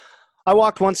I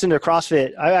walked once into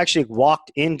CrossFit. I actually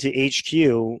walked into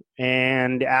HQ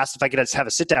and asked if I could just have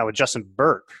a sit down with Justin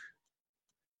Burke.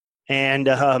 And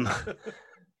I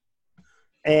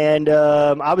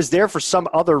was there for some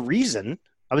other reason.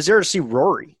 I was there to see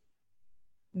Rory.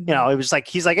 You know, it was like,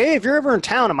 he's like, hey, if you're ever in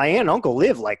town, and my aunt and uncle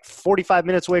live like 45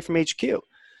 minutes away from HQ.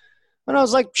 And I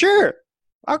was like, sure,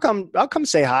 I'll come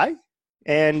say hi.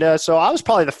 And so I was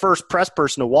probably the first press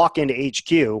person to walk into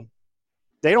HQ.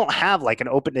 They don't have like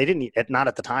not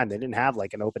at the time, they didn't have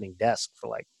like an opening desk for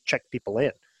like check people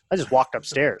in. I just walked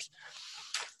upstairs.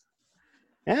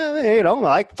 Yeah, you know,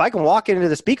 like if I can walk into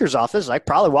the speaker's office, I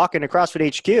probably walk into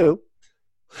CrossFit HQ.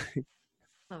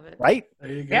 Love it. Right?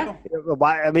 There you go. Yeah.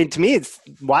 Why? I mean, to me,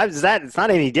 why is that? It's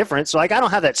not any different. So, like, I don't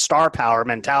have that star power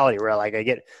mentality where, like, I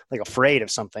get like afraid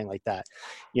of something like that.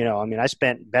 You know, I mean, I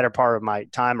spent better part of my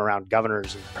time around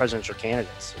governors and presidential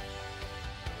candidates.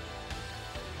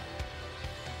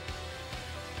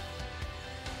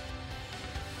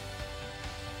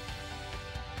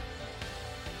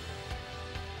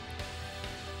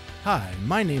 Hi,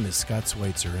 my name is Scott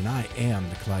Schweitzer, and I am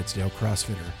the Clydesdale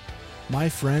CrossFitter. My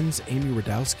friends Amy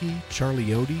Radowski, Charlie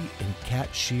Odie, and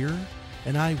Kat Shear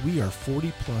and I, we are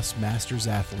 40-plus masters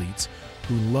athletes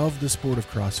who love the sport of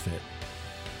CrossFit.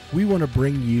 We want to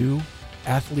bring you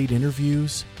athlete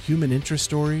interviews, human interest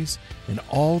stories, and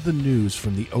all the news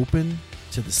from the Open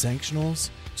to the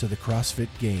Sanctionals to the CrossFit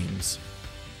Games.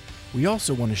 We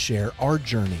also want to share our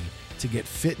journey to get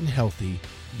fit and healthy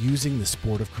using the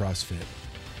sport of CrossFit.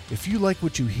 If you like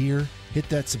what you hear, hit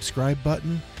that subscribe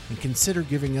button and consider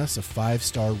giving us a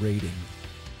 5-star rating.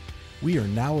 We are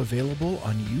now available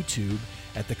on YouTube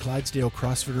at the Clydesdale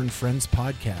CrossFitter and Friends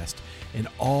podcast and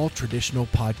all traditional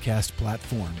podcast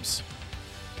platforms.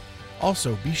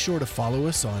 Also, be sure to follow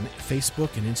us on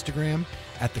Facebook and Instagram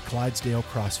at the Clydesdale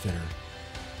CrossFitter.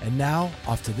 And now,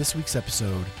 off to this week's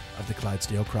episode of the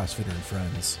Clydesdale CrossFitter and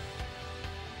Friends.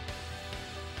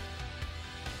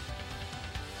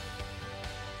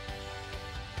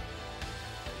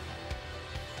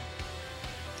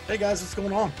 Hey guys, what's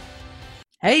going on?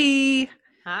 Hey.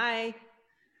 Hi.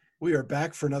 We are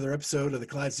back for another episode of the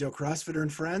Clydesdale CrossFitter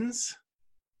and Friends.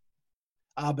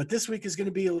 But this week is going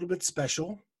to be a little bit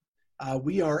special.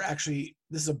 This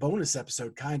is a bonus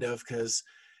episode kind of, because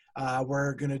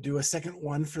we're going to do a second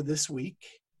one for this week.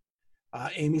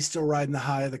 Amy's still riding the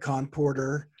high of the Con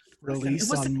Porter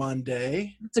release on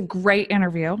Monday. It's a great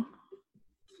interview.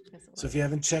 So if you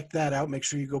haven't checked that out, make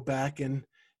sure you go back and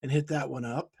hit that one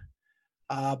up.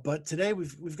 But today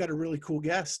we've got a really cool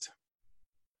guest.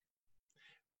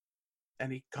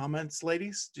 Any comments,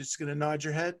 ladies? Just going to nod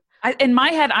your head? In my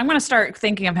head, I'm going to start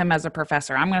thinking of him as a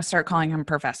professor. I'm going to start calling him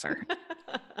Professor.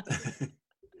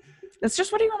 That's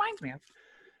just what he reminds me of.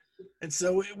 And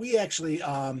so we actually,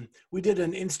 we did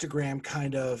an Instagram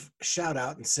kind of shout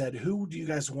out and said, who do you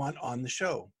guys want on the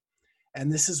show? And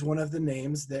this is one of the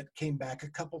names that came back a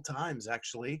couple times,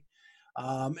 actually.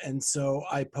 And so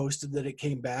I posted that it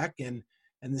came back, and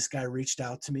this guy reached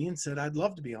out to me and said, I'd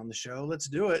love to be on the show. Let's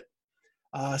do it.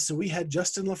 So we had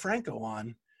Justin LoFranco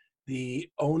on, the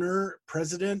owner,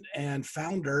 president, and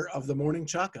founder of the Morning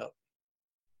Chalk Up.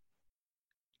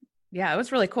 Yeah, it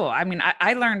was really cool. I mean,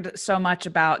 I learned so much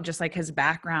about just like his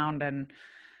background, and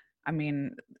I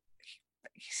mean,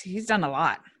 he's done a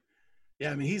lot.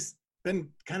 Yeah, I mean, he's been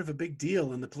kind of a big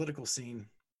deal in the political scene.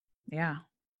 Yeah.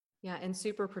 Yeah, and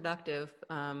super productive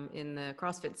in the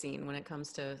CrossFit scene when it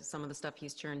comes to some of the stuff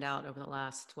he's churned out over the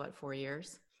last, 4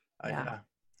 years? Yeah.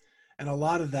 And a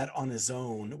lot of that on his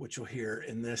own, which you'll hear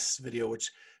in this video,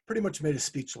 which pretty much made us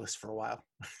speechless for a while.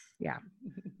 Yeah.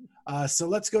 So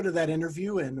let's go to that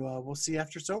interview, and we'll see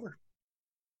after it's over.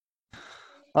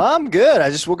 I'm good. I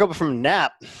just woke up from a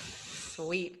nap.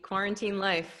 Sweet. Quarantine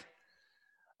life.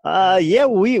 Yeah,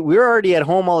 we're already at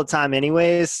home all the time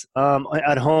anyways.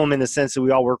 At home in the sense that we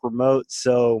all work remote.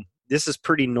 So this is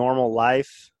pretty normal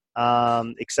life,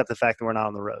 except the fact that we're not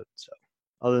on the road. So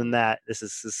other than that, this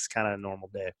is kind of a normal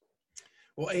day.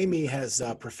 Well, Amy has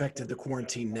perfected the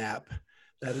quarantine nap.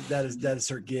 That is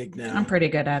her gig now. I'm pretty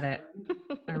good at it.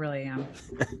 I really am.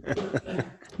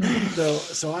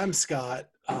 So I'm Scott.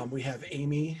 We have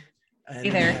Amy, and Hey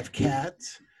there. we have Kat.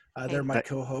 They're my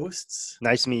co-hosts.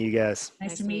 Nice to meet you guys.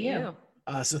 Nice to meet you.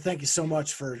 So thank you so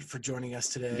much for joining us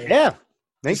today. Yeah.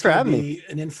 Thanks for having me.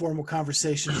 An informal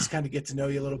conversation, just kind of get to know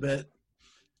you a little bit.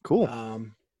 Cool.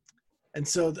 And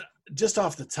so just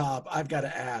off the top, I've got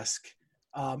to ask,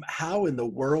 how in the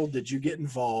world did you get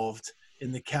involved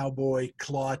in the Cowboy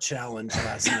Claw Challenge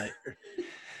last night?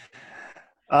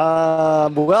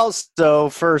 Well, so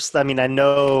first, I mean, I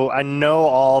know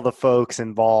all the folks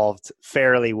involved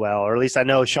fairly well, or at least I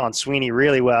know Sean Sweeney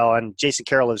really well, and Jason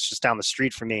Carroll lives just down the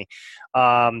street from me.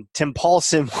 Tim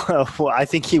Paulson, well, I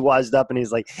think he wised up and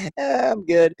he's like, I'm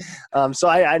good. So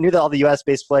I knew that all the U.S.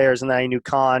 based players, and then I knew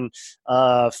Khan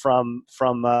from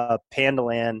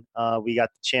Pandaland. We got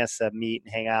the chance to meet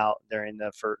and hang out during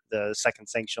the second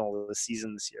sanctional of the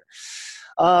season this year.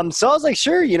 So I was like,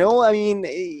 sure, I mean,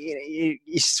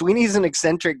 Sweeney's an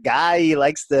eccentric guy. He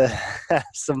likes to have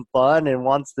some fun and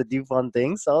wants to do fun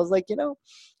things. So I was like,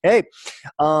 hey,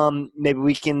 maybe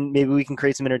we can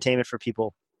create some entertainment for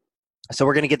people. So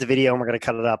we're going to get the video and we're going to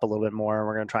cut it up a little bit more. And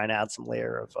we're going to try and add some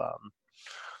layer of,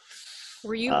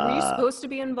 Were you supposed to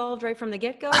be involved right from the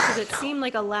get go? Because it seemed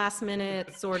like a last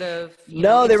minute sort of.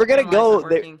 No, they were going to go.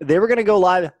 They were going to go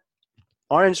live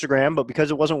on Instagram, but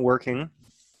because it wasn't working,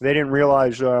 they didn't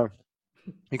realize you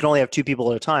can only have 2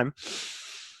 people at a time.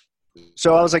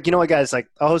 So I was like, you know what, guys? Like,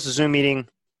 I'll host a Zoom meeting.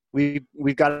 We've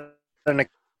got an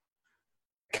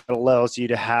allows you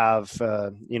to have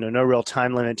no real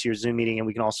time limit to your Zoom meeting, and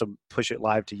we can also push it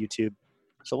live to YouTube.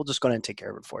 So we'll just go ahead and take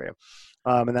care of it for you.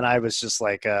 And then I was just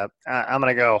like, I'm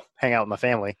going to go hang out with my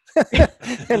family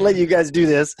and let you guys do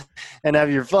this and have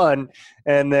your fun.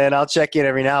 And then I'll check in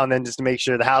every now and then just to make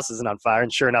sure the house isn't on fire.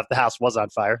 And sure enough, the house was on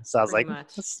fire. So I was like,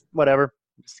 whatever.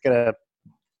 I'm just going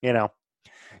to,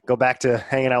 go back to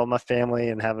hanging out with my family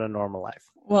and having a normal life.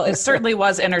 Well, it certainly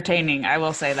was entertaining. I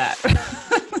will say that.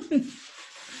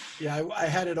 Yeah, I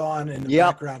had it on in the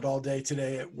background all day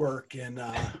today at work. And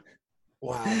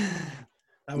wow.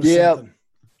 That was something.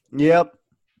 Yep.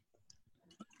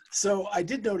 So I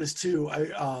did notice too,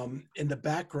 in the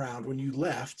background, when you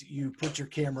left, you put your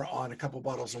camera on a couple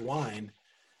bottles of wine.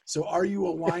 So are you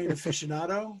a wine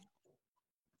aficionado?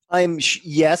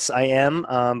 Yes, I am.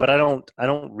 But I don't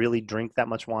really drink that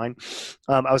much wine.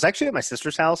 I was actually at my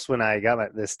sister's house when I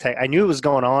got this tech. I knew it was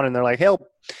going on and they're like, help.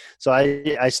 So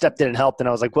I stepped in and helped, and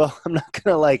I was like, well, I'm not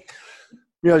going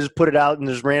to just put it out and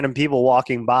there's random people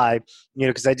walking by,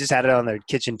 because I just had it on the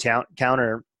kitchen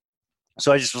counter.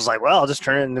 So I just was like, well, I'll just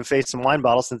turn it into face some wine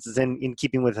bottles since it's in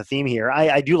keeping with the theme here.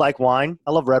 I do like wine.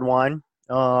 I love red wine.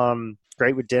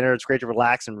 Great with dinner. It's great to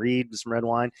relax and read with some red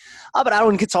wine. But I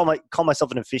wouldn't call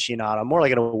myself an aficionado. I'm more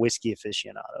like a whiskey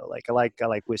aficionado. Like I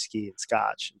like whiskey and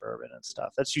scotch and bourbon and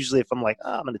stuff. That's usually if I'm like,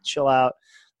 I'm going to chill out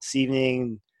this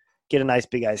evening, get a nice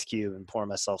big ice cube and pour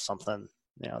myself something,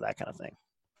 that kind of thing.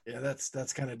 Yeah,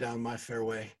 that's kind of down my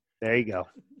fairway. There you go.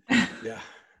 Yeah,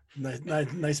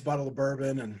 nice bottle of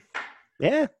bourbon and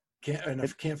a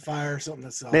campfire, something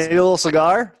that's awesome. Maybe a little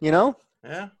cigar,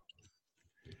 Yeah.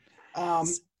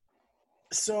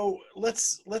 So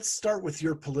let's start with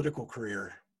your political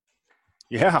career.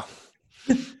 Yeah.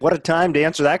 What a time to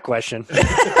answer that question.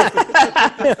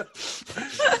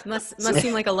 must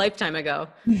seem like a lifetime ago.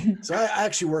 So I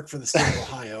actually work for the state of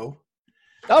Ohio.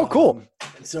 Oh, cool.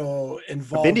 So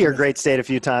involved. I've been to your great state a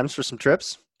few times for some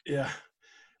trips. Yeah.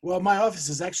 Well, my office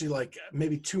is actually like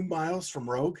maybe 2 miles from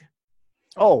Rogue.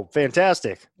 Oh,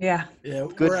 fantastic. Yeah. Yeah.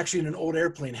 We're actually in an old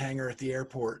airplane hangar at the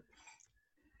airport.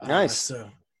 Nice.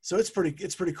 So it's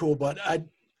pretty cool, but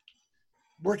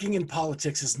working in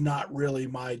politics is not really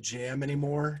my jam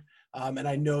anymore. And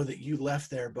I know that you left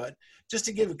there, but just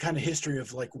to give a kind of history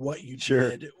of like what you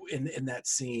did in that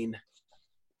scene.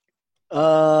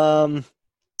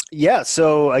 Yeah.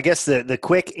 So I guess the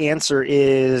quick answer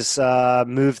is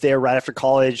moved there right after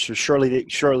college, or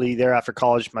shortly there after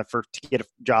college. My first to get a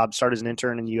job, started as an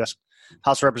intern in the U.S.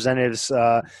 House of Representatives,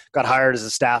 got hired as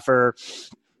a staffer.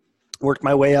 Worked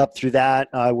my way up through that.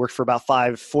 I worked for about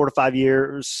 4 to 5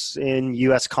 years in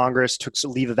U.S. Congress, took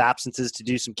some leave of absences to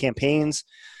do some campaigns,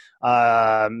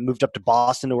 moved up to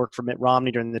Boston to work for Mitt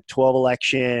Romney during the 2012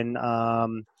 election,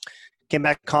 came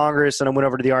back to Congress, and I went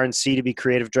over to the RNC to be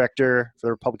creative director for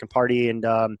the Republican Party and,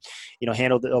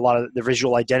 handled a lot of the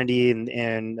visual identity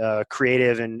and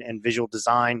creative and visual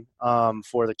design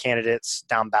for the candidates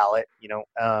down ballot,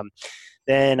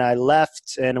 Then I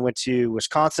left and went to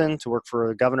Wisconsin to work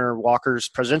for Governor Walker's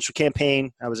presidential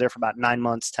campaign. I was there for about 9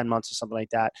 months, 10 months or something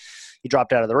like that. He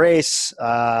dropped out of the race.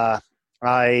 I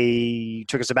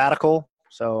took a sabbatical.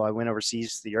 So I went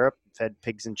overseas to Europe, fed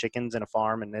pigs and chickens in a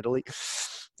farm in Italy,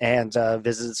 and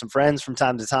visited some friends from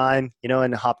time to time,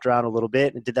 and hopped around a little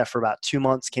bit and did that for about 2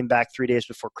 months, came back 3 days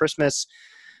before Christmas,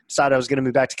 decided I was going to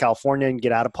move back to California and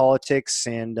get out of politics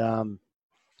and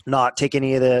not take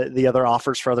any of the other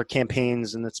offers for other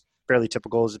campaigns. And that's fairly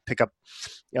typical, is to pick up,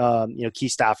 key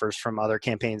staffers from other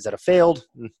campaigns that have failed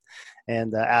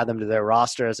and add them to their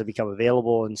roster as they become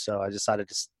available. And so I decided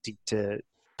to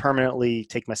permanently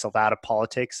take myself out of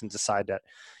politics and decide that,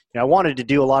 I wanted to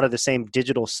do a lot of the same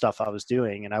digital stuff I was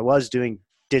doing, and I was doing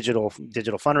digital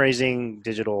fundraising,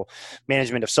 digital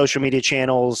management of social media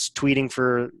channels, tweeting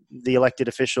for the elected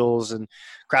officials, and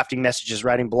crafting messages,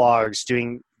 writing blogs,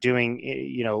 doing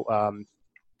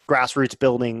grassroots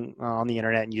building on the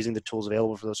internet and using the tools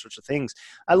available for those sorts of things.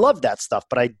 I love that stuff,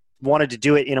 but I wanted to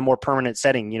do it in a more permanent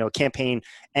setting. A campaign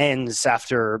ends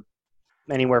after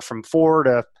anywhere from 4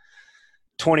 to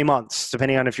 20 months,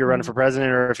 depending on if you're running for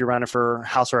president or if you're running for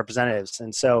House of Representatives.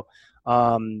 And so,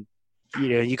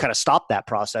 you kind of stop that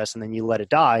process and then you let it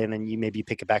die, and then you maybe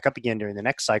pick it back up again during the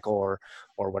next cycle or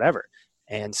whatever.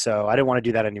 And so I didn't want to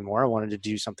do that anymore. I wanted to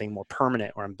do something more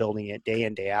permanent where I'm building it day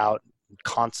in, day out,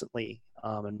 constantly.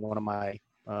 And one of my,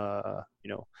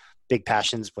 big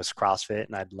passions was CrossFit,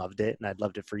 and I'd loved it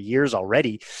for years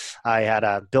already. I had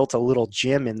built a little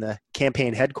gym in the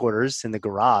campaign headquarters in the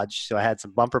garage. So I had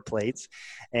some bumper plates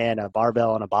and a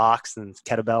barbell and a box and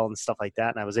kettlebell and stuff like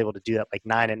that. And I was able to do that like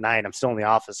 9 at night. I'm still in the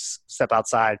office, step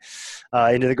outside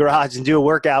into the garage and do a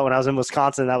workout when I was in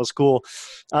Wisconsin. That was cool.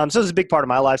 So it was a big part of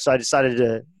my life. So I decided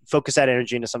to focus that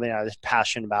energy into something I was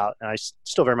passionate about. And I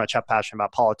still very much have passion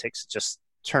about politics. It just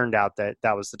turned out that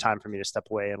was the time for me to step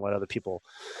away and let other people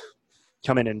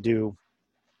come in and do,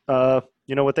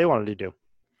 what they wanted to do.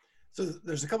 So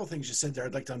there's a couple of things you said there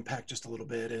I'd like to unpack just a little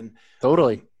bit. And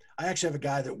totally. I actually have a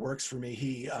guy that works for me.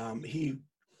 He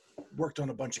worked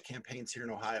on a bunch of campaigns here in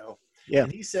Ohio. Yeah.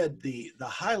 And he said the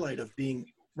highlight of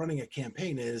running a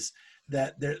campaign is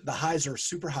that the highs are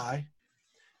super high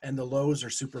and the lows are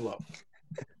super low.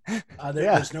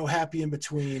 There's no happy in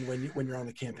between when you're on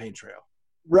the campaign trail.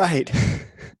 Right.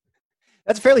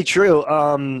 That's fairly true.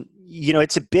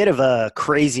 It's a bit of a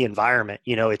crazy environment.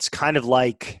 It's kind of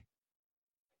like,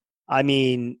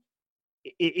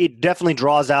 it definitely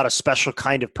draws out a special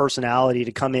kind of personality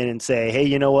to come in and say, hey,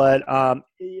 you know what? I'm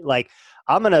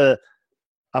going to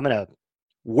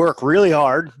work really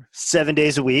hard 7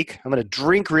 days a week. I'm going to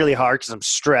drink really hard because I'm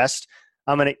stressed.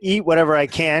 I'm going to eat whatever I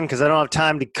can because I don't have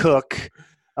time to cook.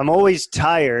 I'm always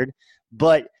tired,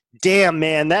 but damn,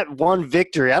 man, that one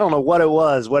victory, I don't know what it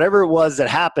was, whatever it was that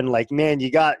happened, like, man, you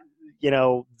got,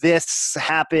 this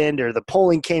happened, or the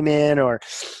polling came in, or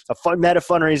met a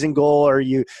fundraising goal, or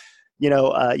your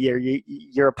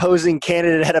opposing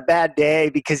candidate had a bad day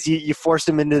because you forced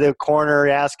him into the corner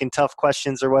asking tough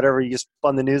questions or whatever. You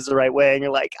spun the news the right way, and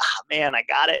you're like, man, I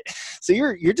got it. So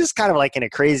you're just kind of like in a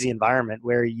crazy environment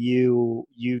where you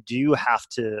do have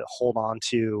to hold on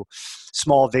to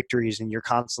small victories, and you're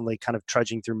constantly kind of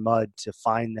trudging through mud to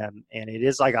find them. And it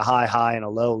is like a high and a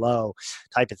low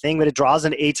type of thing, but it draws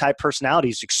an A-type personality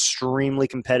who's extremely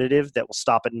competitive, that will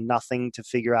stop at nothing to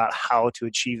figure out how to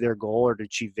achieve their goal or to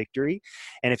achieve victory.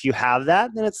 And if you have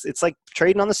that, then it's like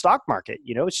trading on the stock market.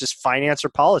 It's just finance or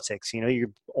politics. You're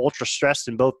ultra stressed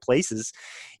in both places.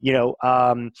 You're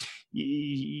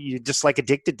just like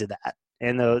addicted to that.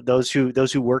 And those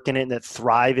who work in it and that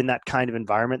thrive in that kind of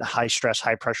environment, the high stress,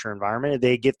 high pressure environment,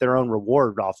 they get their own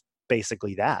reward off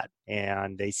basically that,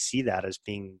 and they see that as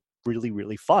being really,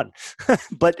 really fun.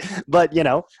 but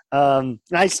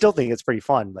I still think it's pretty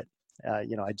fun. But I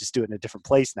just do it in a different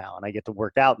place now, and I get to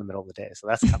work out in the middle of the day. So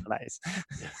that's kind of nice.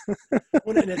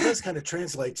 Well, and it does kind of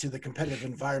translate to the competitive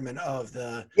environment of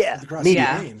the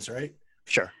CrossFit Games, right?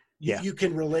 Sure. Yeah. You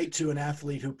can relate to an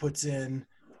athlete who puts in,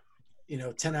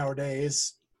 10-hour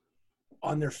days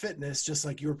on their fitness, just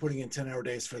like you were putting in 10-hour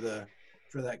days for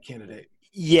that candidate.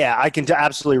 Yeah, I can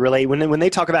absolutely relate. When they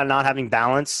talk about not having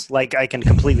balance, like, I can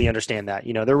completely understand that.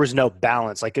 There was no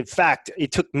balance. Like, in fact,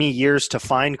 it took me years to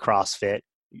find CrossFit.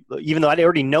 Even though I'd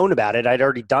already known about it, I'd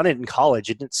already done it in college.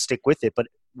 It didn't stick with it, but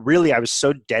really I was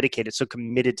so dedicated, so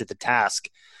committed to the task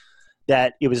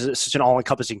that it was such an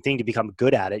all-encompassing thing to become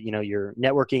good at it. You're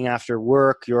networking after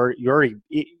work, you're already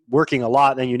working a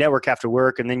lot, then you network after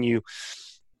work, and then you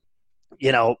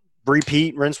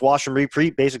repeat, rinse, wash, and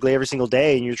repeat basically every single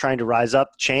day, and you're trying to rise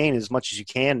up the chain as much as you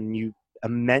can, and you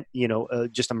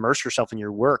just immerse yourself in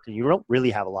your work, and you don't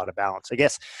really have a lot of balance, I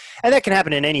guess. And that can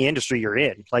happen in any industry you're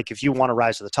in. Like, if you want to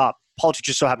rise to the top, politics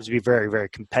just so happens to be a very, very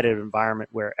competitive environment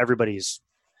where everybody's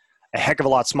a heck of a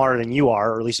lot smarter than you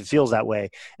are, or at least it feels that way,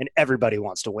 and everybody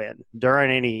wants to win. There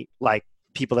aren't any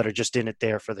people that are just in it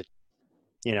there for the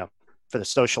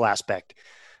social aspect.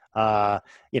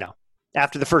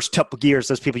 After the first couple of years,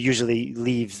 those people usually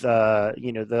leave,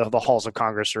 the halls of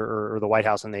Congress or the White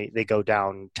House, and they go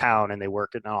downtown and they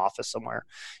work in an office somewhere,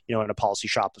 in a policy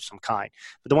shop of some kind.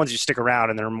 But the ones who stick around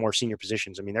and they're in more senior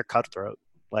positions, they're cutthroat.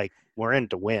 Like, we're in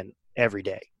to win every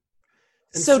day.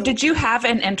 So did you have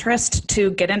an interest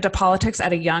to get into politics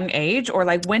at a young age, or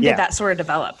when did that sort of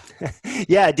develop?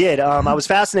 Yeah, I did. I was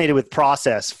fascinated with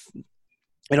process.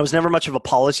 And I was never much of a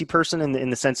policy person in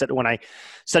the sense that when I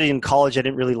studied in college, I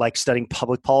didn't really like studying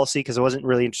public policy because I wasn't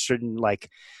really interested in like,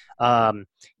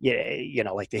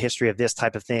 like the history of this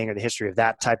type of thing or the history of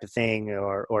that type of thing,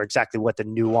 or exactly what the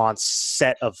nuanced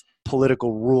set of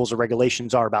political rules or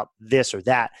regulations are about this or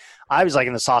that. I was like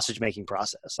in the sausage making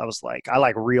process. I was like, I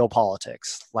like real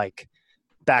politics, like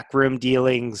backroom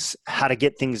dealings, how to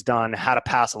get things done, how to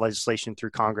pass a legislation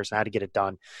through Congress and how to get it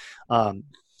done.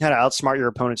 How to outsmart your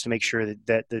opponents to make sure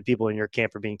that the people in your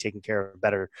camp are being taken care of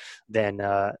better than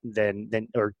or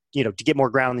to get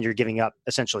more ground than you're giving up,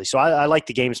 essentially. So I like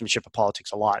the gamesmanship of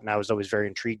politics a lot, and I was always very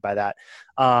intrigued by that.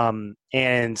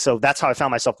 And so that's how I found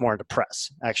myself more into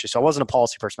press, actually. So I wasn't a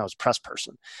policy person; I was a press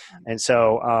person, and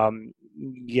so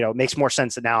it makes more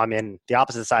sense that now I'm in the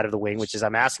opposite side of the wing, which is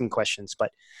I'm asking questions.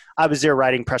 But I was there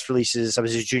writing press releases. I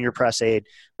was a junior press aide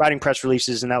writing press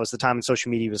releases, and that was the time when social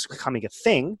media was becoming a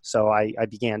thing. So I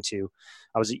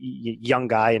was a young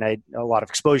guy and I had a lot of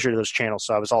exposure to those channels.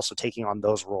 So I was also taking on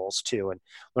those roles too and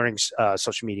learning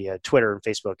social media, Twitter and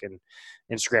Facebook and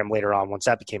Instagram later on once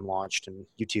that became launched, and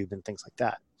YouTube and things like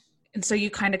that. And so you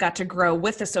kind of got to grow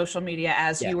with the social media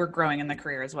as you were growing in the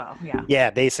career as well. Yeah. Yeah,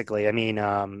 basically. I mean,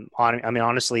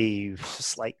 honestly,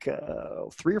 it's like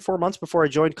 3 or 4 months before I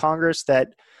joined Congress that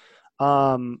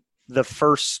the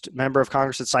first member of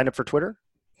Congress had signed up for Twitter.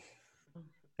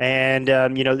 And,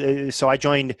 so I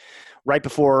joined right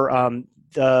before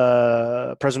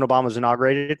President Obama was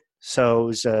inaugurated. So it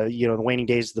was, the waning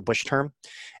days of the Bush term.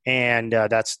 And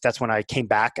that's when I came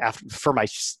back for my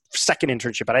second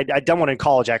internship. But I'd done one in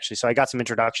college, actually. So I got some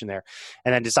introduction there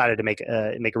and then decided to make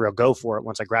a real go for it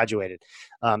once I graduated.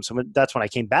 So that's when I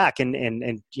came back. And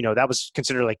that was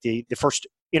considered like the first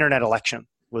internet election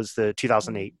was the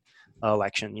 2008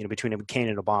 election, between McCain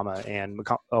and Obama, and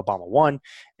Obama won,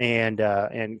 and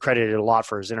credited a lot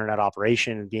for his internet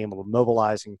operation and being able to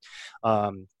mobilize and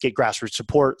get grassroots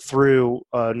support through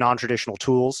non-traditional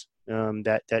tools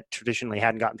that traditionally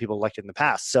hadn't gotten people elected in the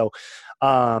past. So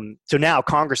now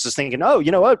Congress is thinking, oh,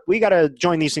 you know what, we got to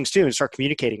join these things too and start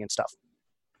communicating and stuff.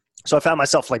 So I found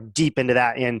myself like deep into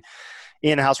that in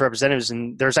the House of Representatives,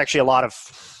 and there's actually a lot of,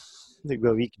 we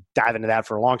could dive into that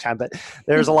for a long time, but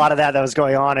there's a lot of that was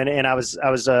going on. And I was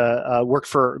worked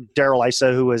for Darrell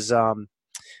Issa, who was a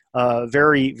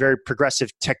very, very progressive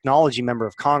technology member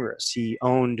of Congress. He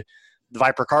owned the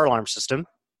Viper car alarm system.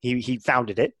 He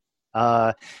founded it.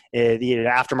 The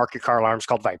aftermarket car alarms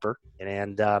called Viper.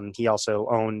 And he also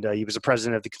owned, he was the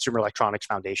president of the Consumer Electronics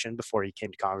Foundation before he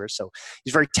came to Congress. So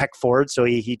he's very tech forward. So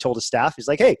he told his staff, he's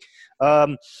like, hey,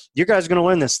 you guys are going to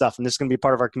learn this stuff and this is going to be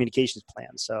part of our communications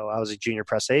plan. So I was a junior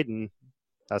press aide, and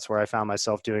that's where I found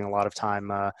myself doing a lot of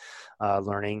time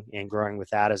learning and growing with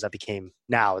that as that became,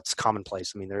 now it's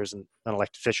commonplace. I mean, there isn't an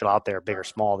elected official out there, big or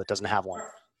small, that doesn't have one.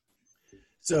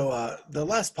 So the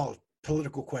last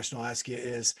political question I'll ask you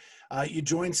is, you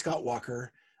joined Scott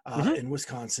Walker in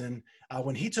Wisconsin.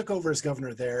 When he took over as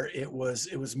governor there, it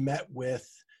was met with,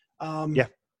 a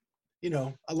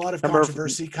lot of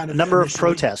controversy, a number of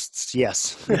protests.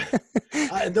 Yes.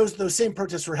 And those same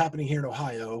protests were happening here in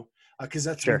Ohio, because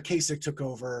that's when Kasich took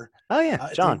over. Oh yeah,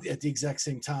 John. At the exact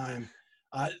same time,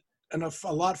 and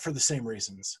a lot for the same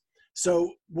reasons.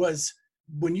 So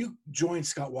when you joined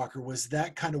Scott Walker, was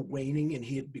that kind of waning and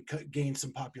he had gained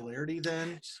some popularity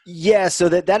then? Yeah, so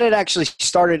that had actually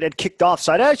had kicked off.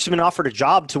 So I'd actually been offered a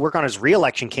job to work on his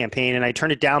re-election campaign, and I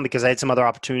turned it down because I had some other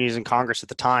opportunities in Congress at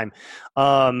the time.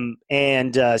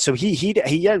 So he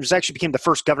actually became the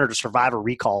first governor to survive a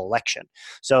recall election.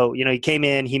 So, he came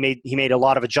in, he made a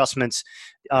lot of adjustments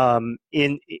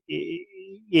in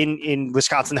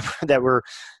Wisconsin that were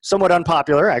somewhat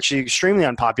unpopular, actually extremely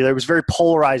unpopular. It was very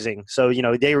polarizing. So,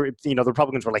 the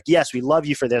Republicans were like, yes, we love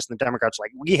you for this. And the Democrats were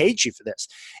like, we hate you for this.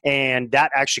 And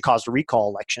that actually caused a recall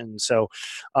election. So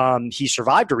he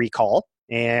survived a recall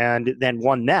and then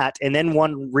won that, and then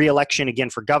won re-election again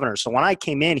for governor. So when I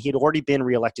came in, he'd already been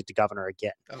re-elected to governor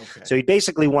again. Okay. So he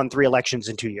basically won 3 elections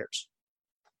in 2 years.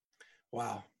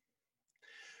 Wow.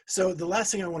 So the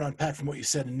last thing I want to unpack from what you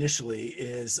said initially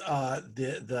is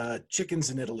the chickens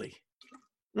in Italy.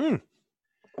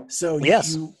 So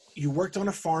you worked on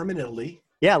a farm in Italy.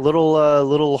 Yeah,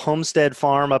 little homestead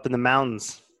farm up in the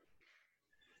mountains.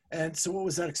 And so what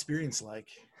was that experience like?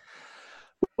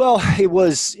 Well, it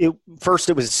was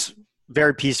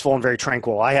very peaceful and very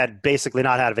tranquil. I had basically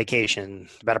not had a vacation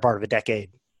the better part of a decade.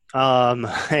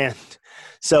 And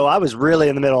so I was really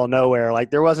in the middle of nowhere.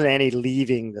 Like there wasn't any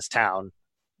leaving this town.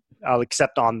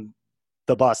 Except on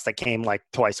the bus that came like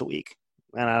twice a week,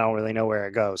 and I don't really know where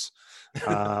it goes.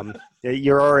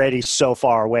 You're already so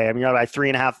far away. I mean, you're about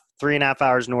 3.5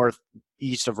 hours north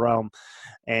east of Rome,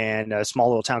 and a small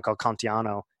little town called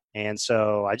Contiano. And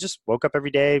so I just woke up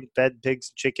every day, fed pigs,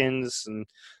 and chickens, and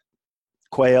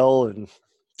quail, and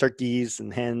turkeys,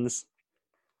 and hens.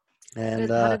 And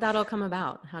How did that all come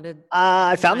about? How did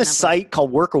I you found sign this up with- site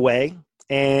called Workaway,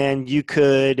 and you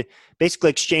could basically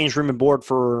exchange room and board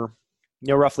for,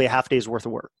 roughly a half day's worth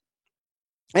of work.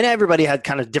 And everybody had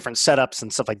kind of different setups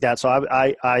and stuff like that. So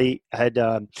I had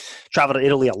traveled to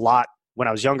Italy a lot when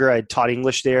I was younger. I taught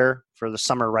English there for the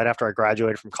summer right after I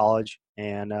graduated from college.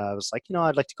 And I was like,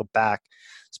 I'd like to go back,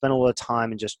 spend a little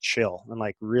time and just chill and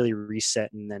like really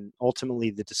reset. And then ultimately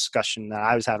the discussion that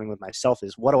I was having with myself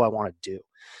is, what do I want to do?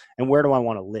 And where do I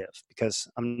want to live? Because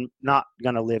I'm not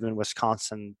going to live in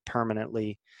Wisconsin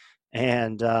permanently.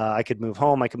 And I could move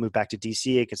home. I could move back to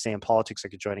DC. I could stay in politics. I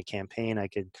could join a campaign. I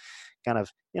could kind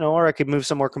of, or I could move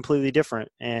somewhere completely different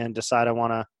and decide I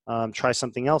want to try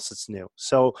something else that's new.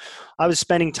 So I was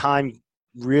spending time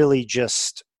really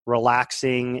just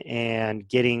relaxing and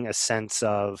getting a sense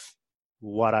of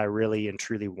what I really and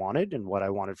truly wanted and what I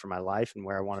wanted for my life and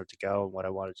where I wanted to go and what I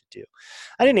wanted to do.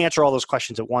 I didn't answer all those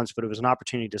questions at once, but it was an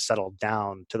opportunity to settle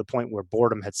down to the point where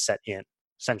boredom had set in,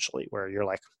 essentially, where you're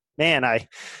like, man, I've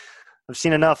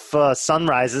seen enough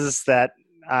sunrises that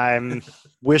I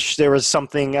wish there was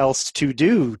something else to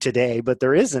do today, but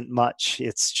there isn't much.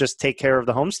 It's just take care of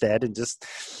the homestead and just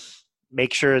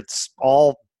make sure it's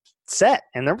all set.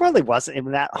 And there really wasn't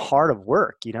even that hard of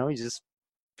work. You just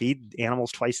feed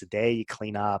animals twice a day, you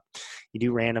clean up, you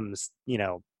do random,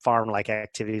 farm-like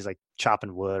activities like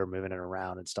chopping wood or moving it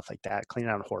around and stuff like that, cleaning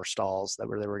out horse stalls they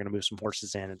were going to move some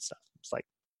horses in and stuff. It's like,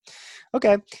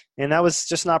 okay. And that was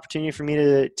just an opportunity for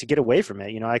me to get away from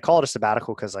it. I call it a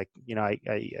sabbatical because I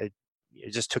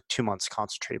it just took 2 months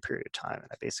concentrated period of time and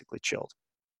I basically chilled.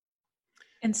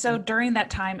 And so during that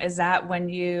time, is that when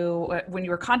you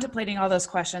were contemplating all those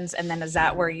questions, and then is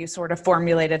that where you sort of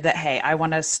formulated that, hey, I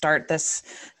want to start this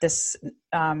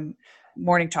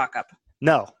morning chalk up?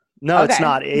 No, okay. It's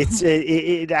not.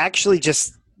 It actually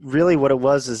just really what it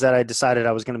was is that I decided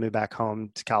I was going to move back home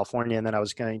to California, and then I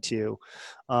was going to,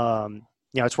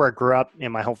 it's where I grew up,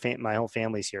 and my whole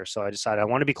family's here. So I decided I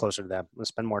want to be closer to them. I'm going to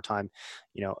spend more time,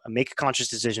 make a conscious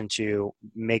decision to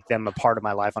make them a part of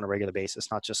my life on a regular basis,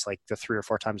 not just like the 3 or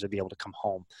 4 times I'd be able to come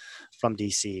home from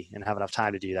DC and have enough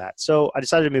time to do that. So I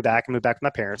decided to move back with my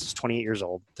parents. I was 28 years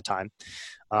old at the time.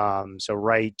 So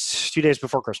right 2 days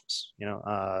before Christmas,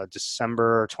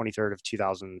 December 23rd of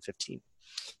 2015.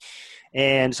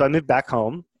 And so I moved back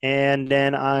home, and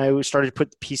then I started to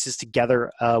put the pieces together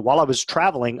while I was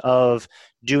traveling of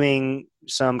doing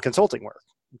some consulting work,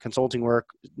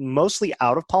 mostly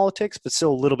out of politics, but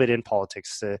still a little bit in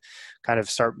politics to kind of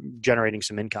start generating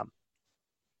some income.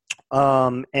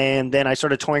 And then I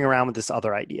started toying around with this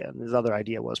other idea. And this other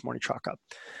idea was Morning Chalk Up.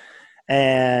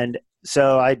 And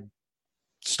so I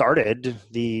started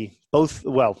the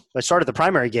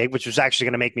primary gig, which was actually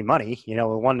going to make me money,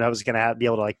 one I was going to be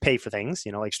able to like pay for things,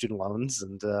 like student loans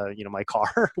and, my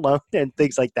car loan and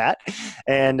things like that.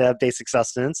 And basic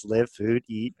sustenance, live, food,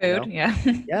 eat. Yeah.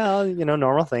 Yeah.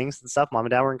 Normal things and stuff. Mom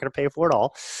and dad weren't going to pay for it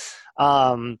all.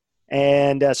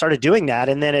 And started doing that.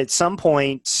 And then at some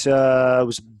point, it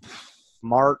was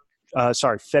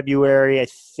February, I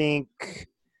think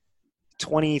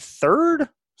 23rd.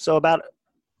 So about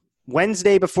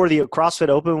Wednesday before the CrossFit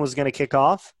Open was going to kick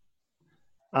off,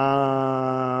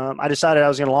 I decided I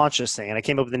was going to launch this thing. And I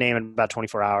came up with the name in about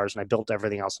 24 hours, and I built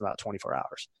everything else in about 24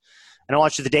 hours. And I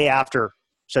launched it the day after.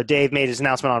 So Dave made his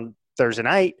announcement on Thursday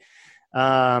night,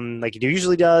 like he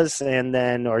usually does,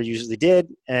 or usually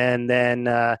did. And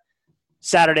then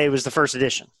Saturday was the first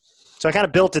edition. So I kind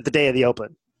of built it the day of the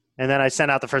Open. And then I sent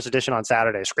out the first edition on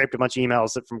Saturday, scraped a bunch of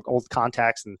emails from old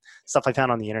contacts and stuff I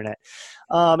found on the internet.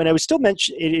 And I was still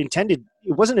it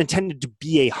wasn't intended to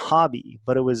be a hobby,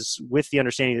 but it was with the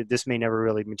understanding that this may never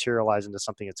really materialize into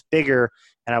something that's bigger.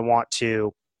 And I want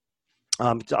to,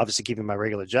 obviously keeping my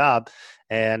regular job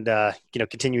and,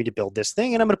 continuing to build this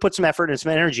thing. And I'm going to put some effort and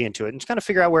some energy into it and just kind of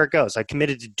figure out where it goes. I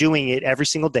committed to doing it every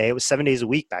single day. It was 7 days a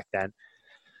week back then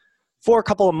for a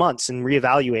couple of months and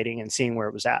reevaluating and seeing where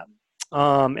it was at.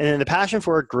 And then the passion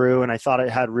for it grew, and I thought it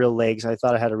had real legs. I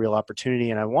thought it had a real opportunity,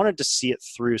 and I wanted to see it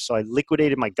through. So I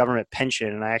liquidated my government pension,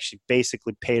 and I actually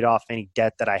basically paid off any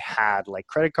debt that I had, like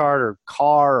credit card or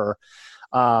car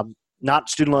or not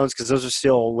student loans, because those are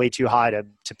still way too high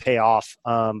to pay off.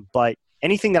 But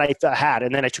anything that I had,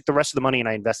 and then I took the rest of the money and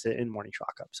I invested it in Morning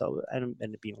Chalk Up. So it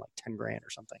ended up being like 10 grand or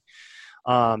something,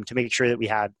 to make sure that we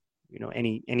had,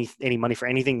 any money for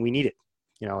anything we needed,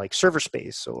 like server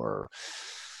space or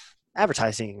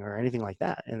advertising or anything like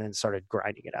that, and then started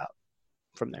grinding it out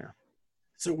from there.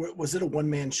 So was it a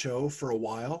one-man show for a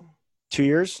while? 2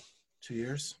 years. 2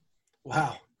 years.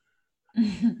 Wow.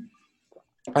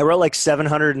 I wrote like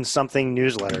 700 and something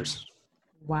newsletters.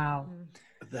 Wow.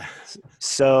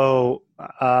 So,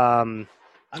 I'm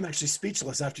actually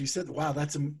speechless after you said, wow,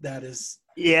 that is.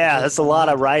 Yeah, that's a lot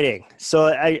of writing. So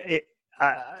I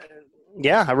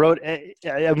wrote.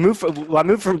 I moved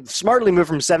from smartly moved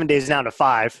from 7 days down to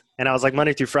 5, and I was like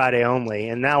Monday through Friday only,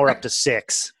 and now we're up to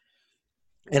 6.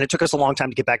 And it took us a long time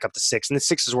to get back up to 6, and the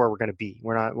 6 is where we're going to be.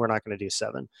 We're not going to do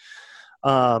 7.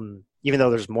 Even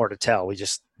though there's more to tell, we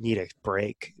just need a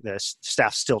break. The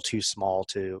staff's still too small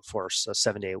for a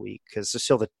 7-day a week because there's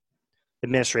still the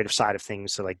administrative side of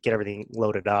things to like get everything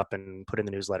loaded up and put in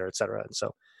the newsletter, et cetera. And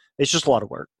so it's just a lot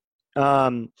of work.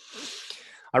 I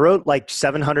wrote like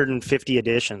 750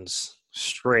 editions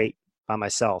straight by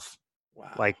myself. Wow.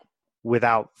 Like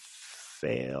without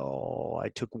fail. I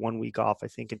took 1 week off, I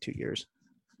think, in 2 years.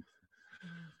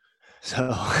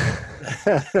 So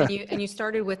and you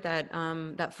started with that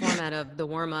that format of the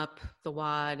warm up, the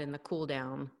WOD, and the cool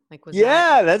down. Like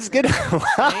that's good. Wow.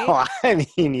 Right? I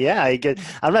mean, yeah,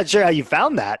 I'm not sure how you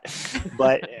found that,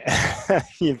 but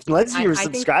unless you were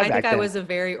subscribed back then. I was a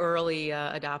very early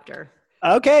adopter.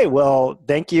 Okay, well,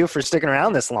 thank you for sticking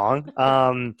around this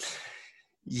long.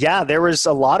 Yeah, there was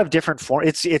a lot of different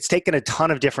it's taken a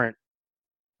ton of different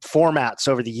formats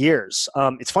over the years.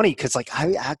 It's funny because like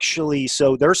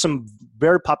so there are some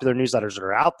very popular newsletters that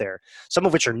are out there, some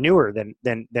of which are newer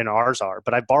than ours are,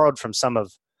 but I borrowed from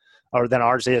than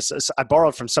ours is. I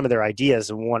borrowed from some of their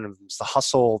ideas, and one of them is the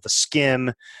Hustle, the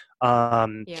Skim.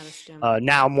 The Skim.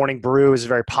 Now Morning Brew is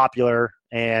very popular,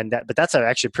 but that's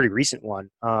actually a pretty recent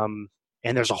one.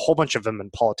 And there's a whole bunch of them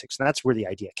in politics, and that's where the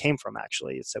idea came from.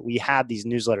 Actually, it's that we had these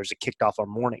newsletters that kicked off our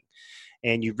morning,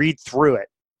 and you read through it.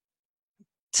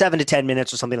 7 to 10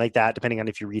 minutes or something like that, depending on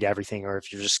if you read everything or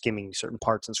if you're just skimming certain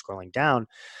parts and scrolling down.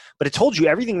 But it told you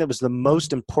everything that was the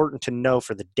most important to know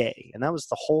for the day. And that was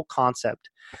the whole concept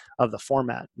of the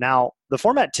format. Now, the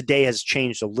format today has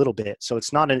changed a little bit. So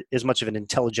it's not as much of an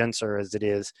intelligencer as it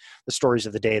is the stories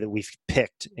of the day that we've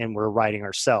picked and we're writing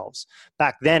ourselves.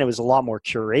 Back then, it was a lot more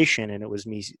curation, and it was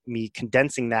me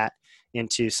condensing that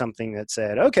into something that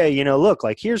said, okay, look,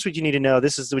 like, here's what you need to know.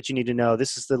 This is what you need to know.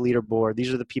 This is the leaderboard.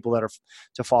 These are the people that are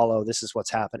to follow. This is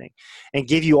what's happening, and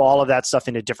give you all of that stuff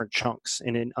into different chunks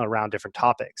and around different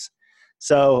topics.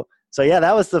 So yeah,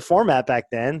 that was the format back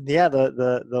then. Yeah.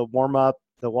 The warm up,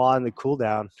 the WOD, and the cool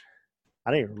down.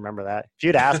 I don't even remember that. If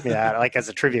you'd asked me that, like as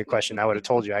a trivia question, I would have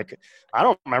told you I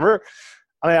don't remember.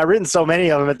 I mean, I've written so many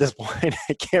of them at this point,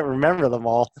 I can't remember them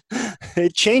all.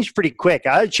 It changed pretty quick.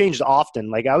 I changed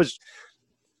often. Like I was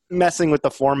messing with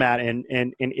the format and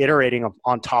iterating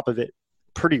on top of it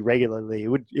pretty regularly. It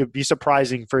would be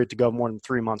surprising for it to go more than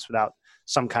 3 months without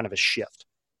some kind of a shift.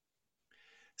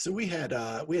 So we had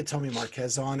Tommy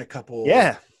Marquez on about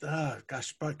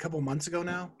a couple months ago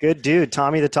now. Good dude,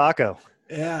 Tommy the Taco.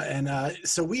 Yeah, and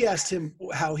so we asked him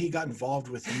how he got involved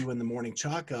with you in the Morning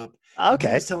Chalk Up. Okay.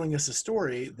 He was telling us a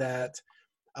story that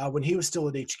when he was still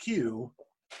at HQ,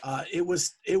 it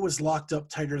was locked up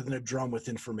tighter than a drum with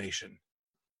information.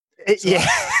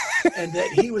 And that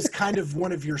he was kind of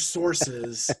one of your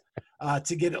sources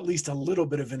to get at least a little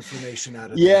bit of information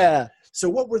out of them. Yeah. So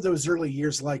what were those early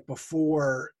years like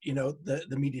before, the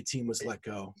media team was let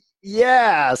go?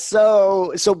 Yeah.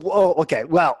 Okay.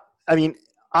 Well, I mean,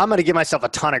 I'm going to give myself a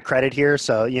ton of credit here.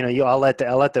 So, I'll let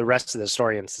the rest of the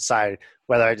story decide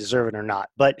whether I deserve it or not.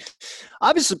 But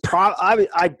obviously,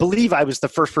 I believe I was the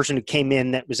first person who came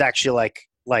in that was actually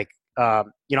I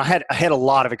had a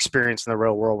lot of experience in the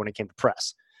real world when it came to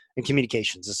press and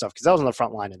communications and stuff, because I was on the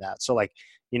front line of that. So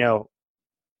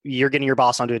you're getting your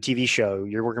boss onto a TV show,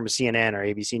 you're working with CNN or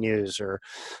ABC News or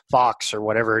Fox or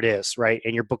whatever it is, right?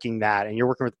 And you're booking that, and you're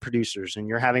working with producers, and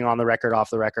you're having on the record,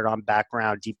 off the record, on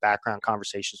deep background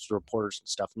conversations with reporters and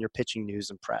stuff, and you're pitching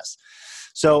news and press.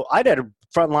 So I'd had a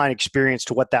frontline experience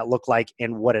to what that looked like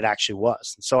and what it actually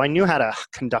was. And so I knew how to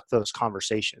conduct those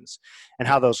conversations and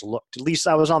how those looked. At least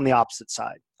I was on the opposite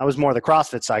side. I was more the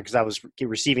CrossFit side because I was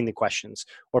receiving the questions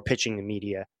or pitching the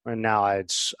media, and now I'd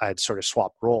sort of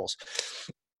swapped roles.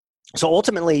 So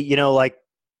ultimately,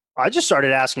 I just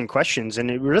started asking questions, and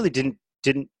it really didn't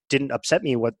upset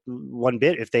me one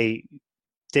bit if they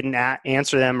didn't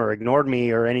answer them or ignored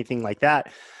me or anything like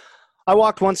that. I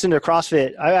walked once into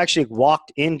CrossFit. I actually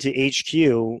walked into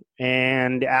HQ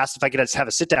and asked if I could just have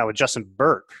a sit down with Justin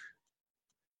Burke.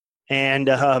 And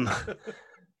I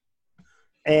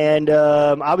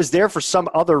was there for some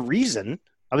other reason.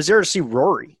 I was there to see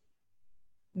Rory.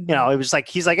 It was like,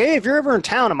 he's like, hey, if you're ever in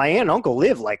town, and my aunt and uncle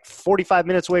live like 45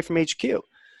 minutes away from HQ.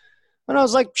 And I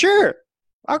was like, sure,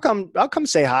 I'll come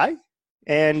say hi.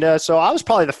 And so I was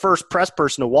probably the first press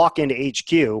person to walk into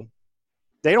HQ.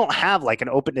 They don't have like an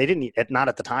open, they didn't, not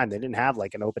at the time, they didn't have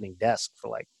like an opening desk for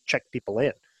like check people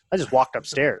in. I just walked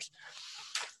upstairs.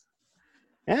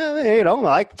 Yeah, you know,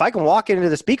 like if I can walk into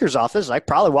the speaker's office, I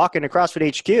probably walk into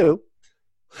CrossFit HQ.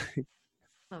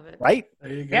 Love it. Right?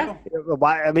 There you go. Yeah.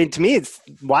 Why? I mean, to me,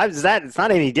 why is that? It's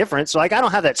not any different. So like, I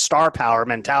don't have that star power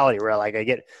mentality where like I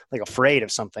get like afraid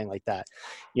of something like that.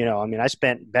 You know, I mean, I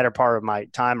spent better part of my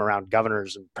time around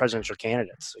governors and presidential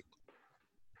candidates. Like,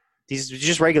 these are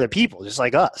just regular people, just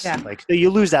like us. Yeah. Like, so you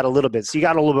lose that a little bit. So you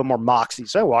got a little bit more moxie.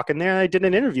 So I walk in there and I did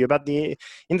an interview about the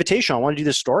invitation. I wanted to do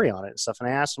the story on it and stuff. And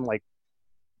I asked him like,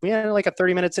 we had like a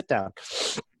 30-minute sit down.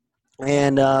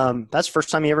 And that's the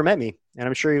first time he ever met me. And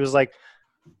I'm sure he was like,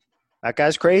 that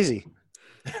guy's crazy.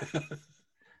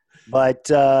 But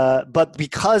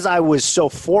because I was so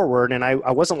forward and I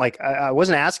wasn't like, I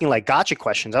wasn't asking like gotcha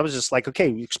questions. I was just like, okay,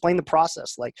 explain the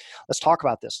process. Like, let's talk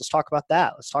about this. Let's talk about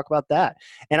that. Let's talk about that.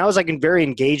 And I was like very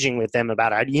engaging with them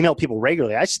about it. I'd email people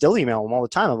regularly. I still email them all the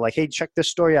time. I'm like, hey, check this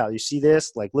story out. You see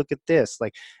this? Like, look at this.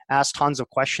 Like, ask tons of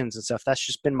questions and stuff. That's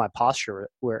just been my posture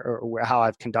where how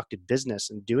I've conducted business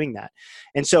and doing that.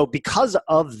 And so because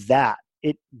of that,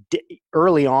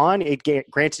 early on, it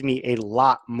granted me a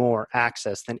lot more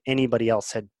access than anybody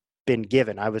else had been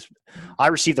given. I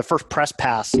received the first press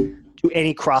pass to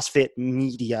any CrossFit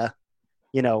media,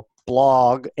 you know,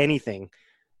 blog, anything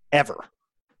ever.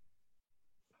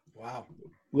 Wow.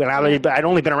 When I'd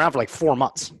only been around for like 4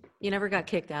 months. You never got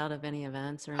kicked out of any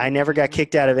events or anything? I never got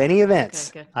kicked out of any events.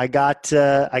 Okay,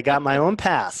 good. I got my own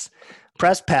press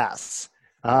pass.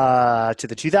 To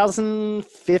the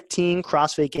 2015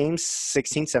 CrossFit Games,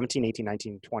 16, 17, 18,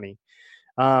 19, 20.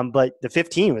 But the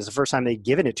 15 was the first time they'd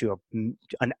given it to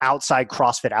an outside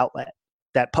CrossFit outlet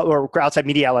or outside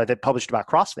media outlet that published about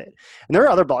CrossFit. And there are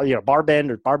other, bar bend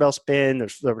or barbell spin.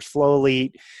 There was Flow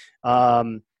Elite,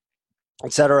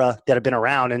 et cetera, that have been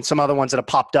around, and some other ones that have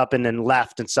popped up and then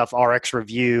left and stuff. RX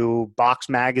Review, Box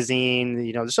Magazine,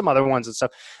 you know, there's some other ones and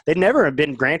stuff. They'd never have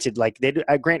been granted, like they'd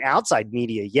grant outside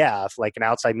media. Yeah. If like an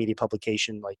outside media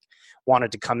publication like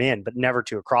wanted to come in, but never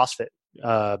to a CrossFit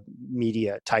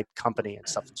media type company and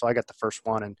stuff. And so I got the first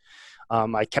one, and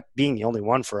I kept being the only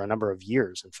one for a number of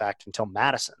years, in fact, until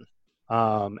Madison.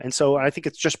 And so I think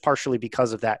it's just partially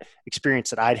because of that experience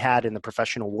that I'd had in the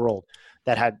professional world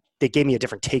that gave me a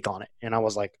different take on it. And I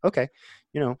was like, okay,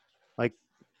 you know, like.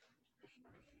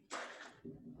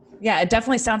 Yeah, it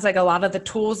definitely sounds like a lot of the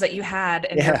tools that you had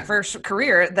in your first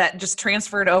career that just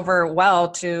transferred over well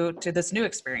to this new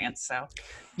experience. So.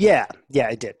 Yeah,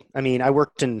 it did. I mean, I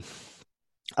worked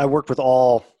with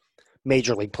all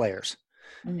major league players.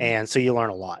 Mm-hmm. And so you learn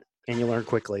a lot. And you learn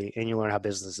quickly, and you learn how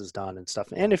business is done and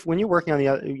stuff. And when you're working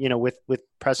on with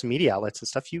press and media outlets and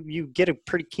stuff, you get a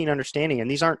pretty keen understanding. And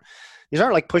these aren't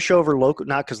like pushover local,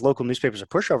 not because local newspapers are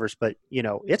pushovers, but you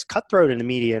know, it's cutthroat in the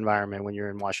media environment when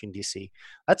you're in Washington D.C.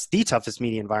 That's the toughest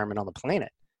media environment on the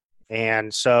planet.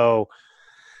 And so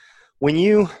when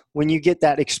you get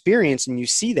that experience and you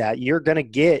see that, you're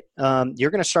going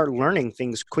to start learning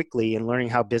things quickly and learning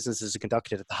how business is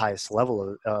conducted at the highest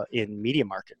level in media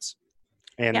markets.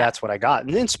 And that's what I got.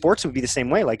 And then sports would be the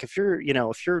same way. Like if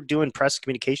you're doing press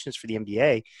communications for the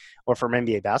NBA or for an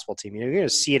NBA basketball team, you're going to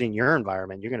see it in your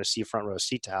environment. You're going to see a front row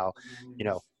seat to how,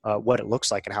 what it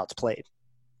looks like and how it's played.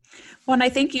 Well, and I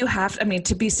think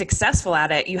to be successful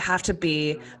at it, you have to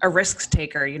be a risk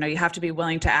taker. You know, you have to be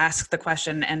willing to ask the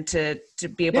question and to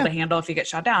be able to handle if you get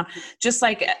shot down. Just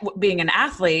like being an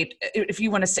athlete, if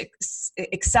you want to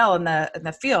excel in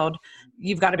the field,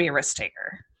 you've got to be a risk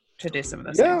taker to do some of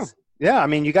those things. Yeah, I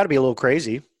mean, you got to be a little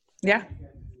crazy. Yeah.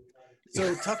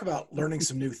 So talk about learning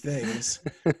some new things.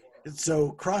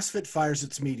 So CrossFit fires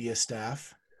its media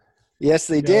staff. Yes,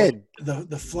 they did.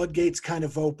 The floodgates kind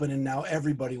of open, and now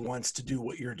everybody wants to do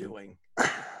what you're doing.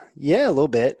 Yeah, a little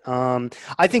bit.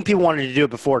 I think people wanted to do it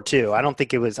before too. I don't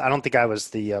think I was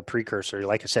the precursor.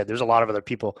 Like I said, there's a lot of other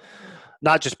people.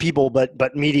 Not just people,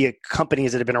 but media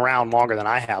companies that have been around longer than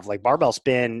I have. Like Barbell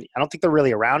Spin, I don't think they're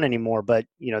really around anymore, but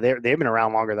you know they've been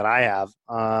around longer than I have.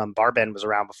 Barbend was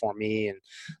around before me, and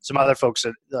some other folks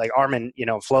like Armin,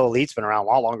 Flow Elite's been around a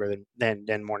lot longer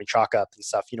than Morning Chalk Up and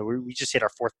stuff. You know, we just hit our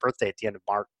 4th birthday at the end of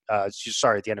March. At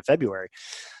the end of February.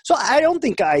 So I don't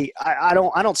think I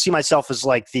don't see myself as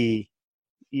like the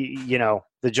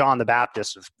John the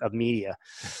Baptist of media.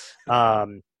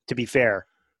 To be fair.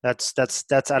 That's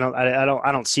I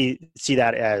don't see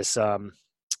that as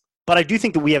but I do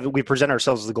think that we present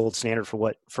ourselves as the gold standard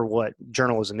for what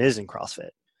journalism is in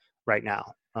CrossFit right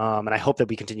now, and I hope that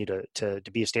we continue to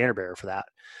be a standard bearer for that.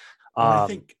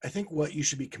 And I think what you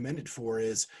should be commended for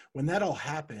is when that all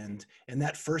happened and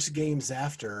that first games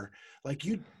after, like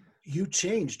you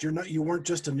changed. You weren't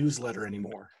just a newsletter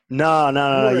anymore. No.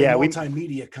 Yeah,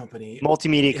 multimedia company.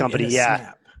 Multimedia company. Yeah.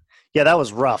 Snap. Yeah, that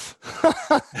was rough.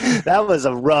 That was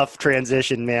a rough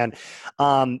transition, man.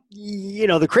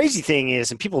 The crazy thing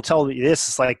is, and people tell me this,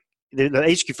 it's like the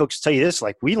HQ folks tell you this,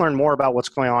 like we learn more about what's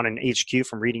going on in HQ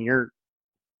from reading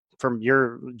from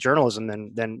your journalism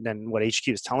than what HQ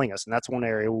is telling us. And that's one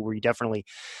area where we definitely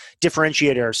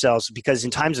differentiated ourselves, because in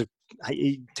times of,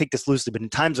 I take this loosely, but in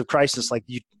times of crisis, like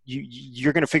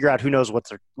you're going to figure out who knows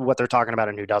what they're talking about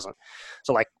and who doesn't.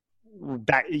 So like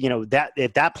back, that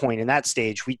at that point in that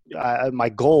stage, my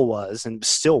goal was, and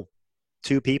still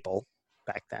 2 people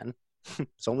back then,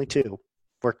 it's only 2,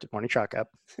 worked at Morning Chalk Up,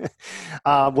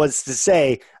 was to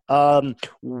say,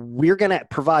 we're going to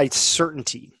provide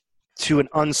certainty to an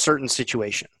uncertain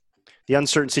situation. The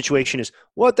uncertain situation is,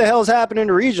 what the hell is happening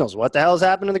to regionals? What the hell is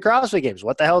happening to the CrossFit Games?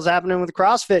 What the hell is happening with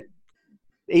CrossFit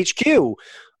HQ?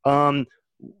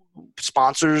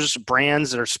 Sponsors,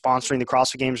 brands that are sponsoring the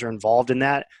CrossFit Games are involved in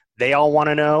that. They all want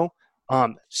to know.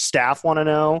 Staff want to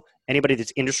know. Anybody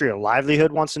that's industry or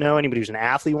livelihood wants to know. Anybody who's an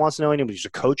athlete wants to know. Anybody who's a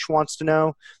coach wants to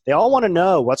know. They all want to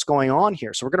know what's going on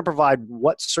here. So we're going to provide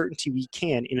what certainty we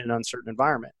can in an uncertain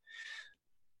environment.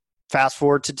 Fast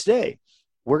forward to today.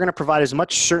 We're going to provide as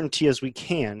much certainty as we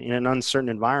can in an uncertain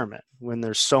environment when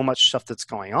there's so much stuff that's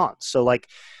going on. So like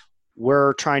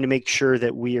we're trying to make sure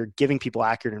that we are giving people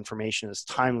accurate information that's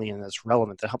timely and that's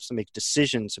relevant, that helps them make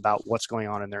decisions about what's going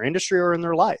on in their industry or in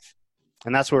their life.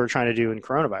 And that's what we're trying to do in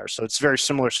coronavirus. So it's a very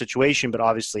similar situation, but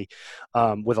obviously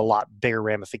with a lot bigger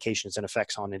ramifications and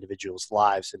effects on individuals'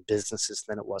 lives and businesses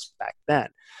than it was back then.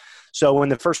 So when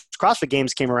the first CrossFit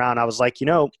Games came around, I was like,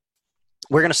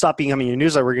 we're going to stop becoming a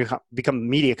newsletter. We're going to become a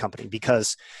media company,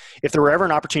 because if there were ever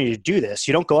an opportunity to do this,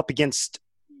 you don't go up against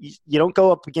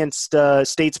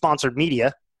state-sponsored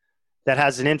media that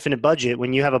has an infinite budget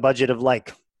when you have a budget of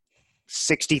like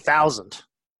 60,000.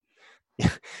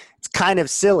 It's kind of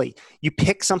silly. You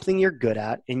pick something you're good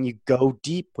at and you go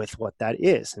deep with what that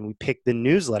is. And we picked the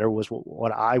newsletter was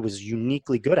what I was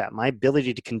uniquely good at. My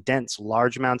ability to condense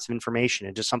large amounts of information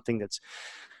into something that's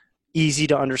easy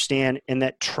to understand and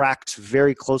that tracks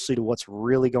very closely to what's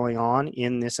really going on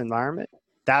in this environment.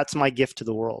 That's my gift to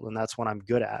the world, and that's what I'm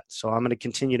good at. So I'm going to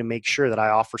continue to make sure that I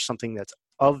offer something that's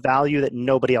of value that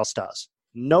nobody else does.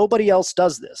 Nobody else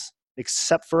does this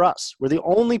except for us. We're the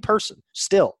only person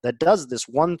still that does this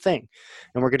one thing,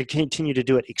 and we're going to continue to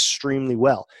do it extremely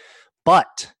well.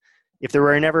 But if there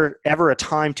were ever a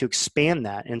time to expand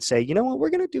that and say, you know what,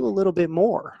 we're going to do a little bit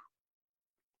more.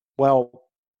 Well,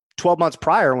 12 months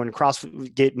prior, when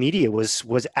CrossFit Media was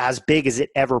as big as it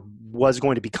ever was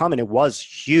going to become, and it was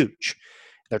huge.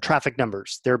 Their traffic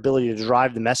numbers, their ability to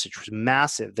drive the message was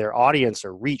massive. Their audience,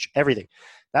 their reach, everything.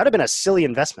 That would have been a silly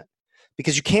investment,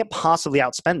 because you can't possibly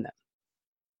outspend them.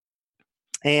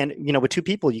 And, with 2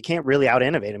 people, you can't really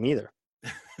out-innovate them either.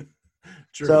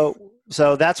 True.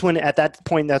 So that's when, at that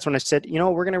point, that's when I said,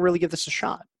 we're going to really give this a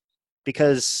shot,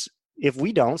 because if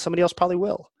we don't, somebody else probably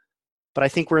will. But I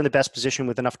think we're in the best position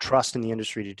with enough trust in the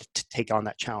industry to take on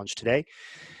that challenge today.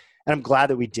 And I'm glad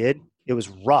that we did. It was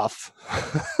rough.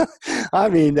 I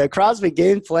mean, the CrossFit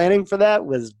Games planning for that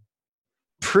was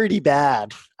pretty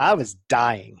bad. I was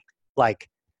dying.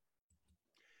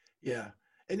 Yeah.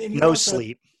 And no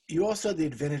sleep. You also had the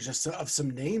advantage of some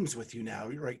names with you now,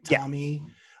 right? Tommy,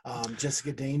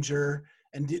 Jessica Danger,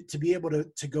 and to be able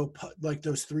to go like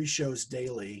those 3 shows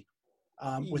daily.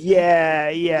 So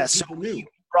we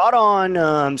brought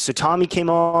on, so Tommy came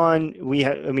on.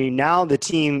 Now the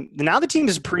team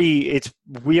is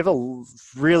we have a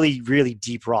really, really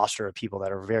deep roster of people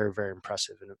that are very, very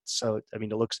impressive. And so,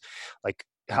 it looks like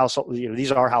household,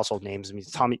 these are household names.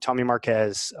 Tommy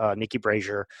Marquez, Nikki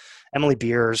Brazier, Emily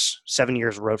Beers, 7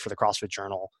 years wrote for the CrossFit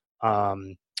Journal.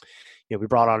 We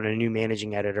brought on a new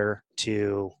managing editor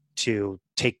to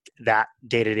take that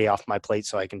day-to-day off my plate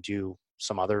so I can do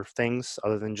some other things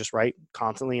other than just write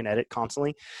constantly and edit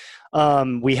constantly.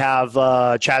 We have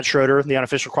Chad Schroeder, the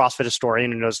unofficial CrossFit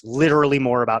historian, who knows literally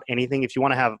more about anything. If you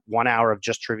want to have 1 hour of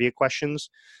just trivia questions,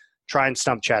 try and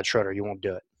stump Chad Schroeder. You won't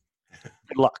do it.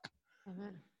 Good luck.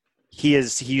 Mm-hmm.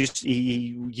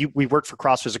 We worked for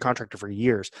CrossFit as a contractor for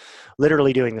years,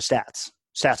 literally doing the stats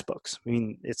books.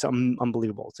 It's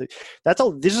unbelievable.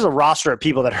 This is a roster of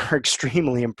people that are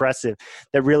extremely impressive,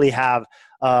 that really have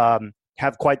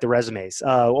quite the resumes.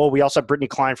 We also have Brittany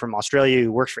Klein from Australia,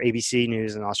 who works for ABC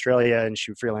News in Australia, and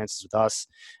she freelances with us.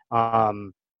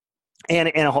 and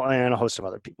a host of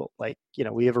other people. Like,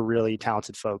 we have a really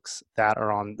talented folks that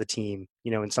are on the team,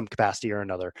 in some capacity or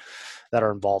another, that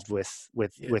are involved with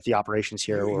the operations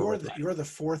here. You're the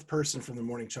fourth person from the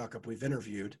Morning Chalk Up we've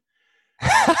interviewed.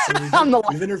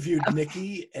 We've interviewed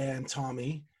Nikki and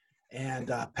Tommy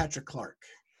and Patrick Clark.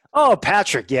 Oh,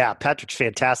 Patrick. Yeah. Patrick's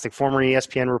fantastic. Former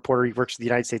ESPN reporter. He works for the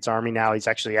United States Army now. He's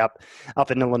actually up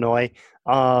in Illinois,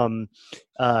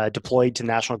 deployed to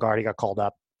National Guard. He got called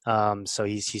up. So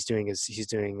he's doing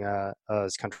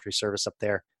his country service up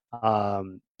there.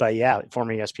 But yeah,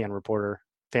 former ESPN reporter,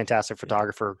 fantastic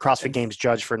photographer, CrossFit Games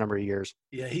judge for a number of years.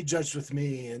 Yeah. He judged with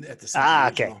me at the same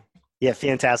okay. Yeah,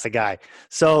 fantastic guy.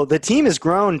 So the team has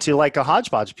grown to like a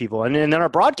hodgepodge of people. And then our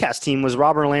broadcast team was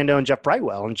Rob Orlando and Jeff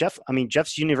Brightwell. And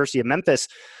Jeff's University of Memphis,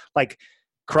 like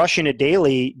crushing it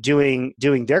daily, doing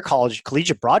their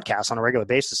collegiate broadcasts on a regular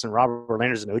basis. And Rob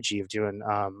Orlando's an OG of doing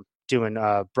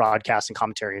broadcast and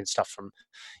commentary and stuff from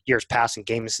years past and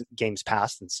games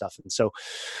past and stuff. And so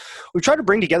we try to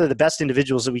bring together the best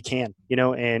individuals that we can,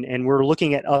 and we're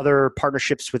looking at other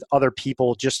partnerships with other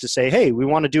people just to say, hey, we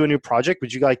want to do a new project.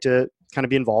 Would you like to kind of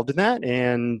be involved in that?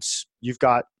 And you've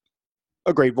got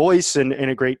a great voice and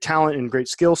a great talent and great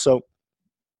skill. So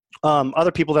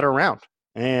other people that are around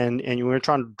and we're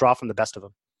trying to draw from the best of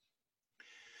them.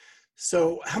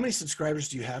 So how many subscribers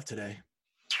do you have today?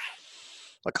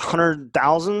 Like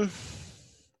 100,000.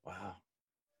 Wow.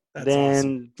 That's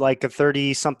awesome. Like a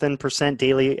 30-something%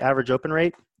 daily average open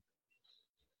rate.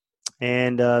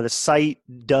 And the site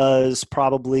does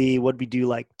probably, what we do,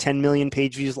 like 10 million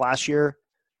page views last year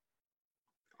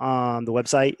on the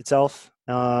website itself.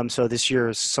 So this year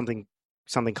is something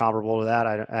comparable to that.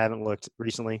 I haven't looked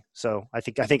recently. So I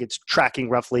think it's tracking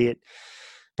roughly at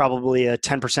probably a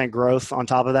 10% growth on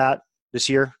top of that this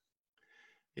year.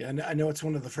 Yeah, and I know it's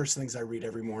one of the first things I read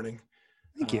every morning.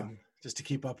 Thank you. Just to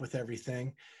keep up with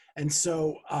everything. And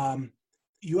so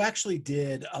you actually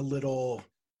did a little,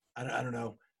 I don't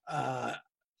know,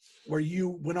 where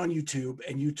you went on YouTube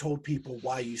and you told people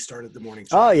why you started the Morning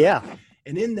Show. Oh, yeah.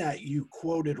 And in that, you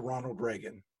quoted Ronald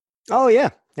Reagan. Oh, yeah.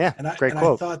 Yeah, great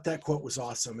quote. I thought that quote was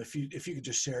awesome. If you could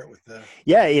just share it with the...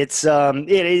 Yeah, it's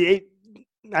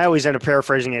I always end up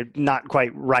paraphrasing it, not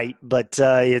quite right, but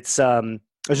it's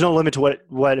there's no limit to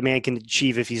what a man can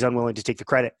achieve if he's unwilling to take the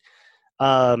credit.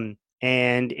 And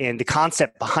the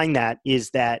concept behind that is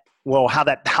that, well, how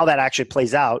that actually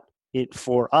plays out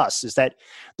for us is that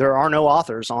there are no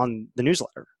authors on the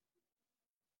newsletter.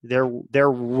 There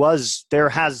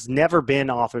has never been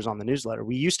authors on the newsletter.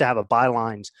 We used to have a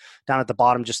bylines down at the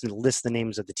bottom just to list the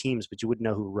names of the teams, but you wouldn't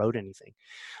know who wrote anything.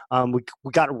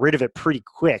 We got rid of it pretty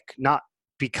quick, not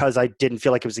because I didn't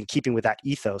feel like it was in keeping with that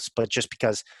ethos, but just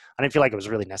because I didn't feel like it was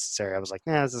really necessary. I was like,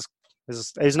 this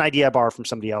is an idea I borrowed from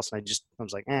somebody else. And I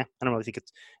was like, I don't really think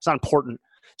it's not important.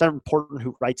 It's not important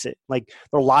who writes it. Like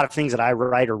there are a lot of things that I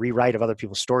write or rewrite of other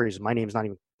people's stories. And my name's not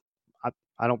even,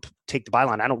 I don't take the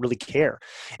byline. I don't really care.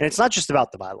 And it's not just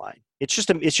about the byline. It's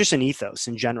just an ethos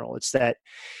in general. It's that,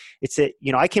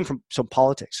 I came from some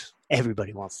politics.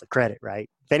 Everybody wants the credit, right?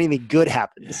 If anything good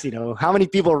happens, how many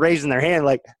people are raising their hand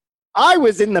like, I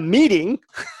was in the meeting.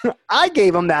 I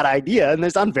gave him that idea, and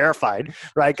it's unverified,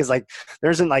 right? Because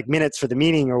there isn't minutes for the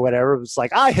meeting or whatever. It was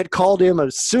like I had called him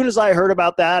as soon as I heard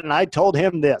about that, and I told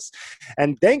him this,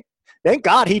 and thank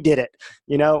God he did it.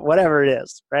 Whatever it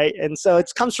is, right? And so it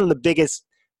comes from the biggest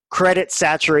credit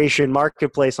saturation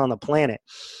marketplace on the planet,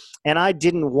 and I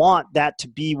didn't want that to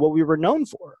be what we were known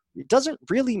for. It doesn't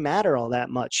really matter all that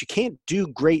much. You can't do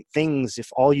great things if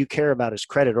all you care about is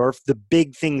credit, or if the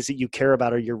big things that you care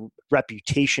about are your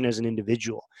reputation as an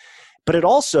individual. But it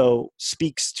also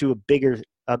speaks to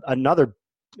another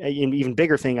even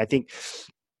bigger thing. I think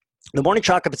the Morning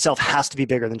Chalk Up itself has to be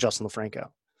bigger than Justin LoFranco.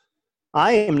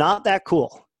 I am not that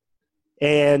cool.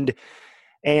 And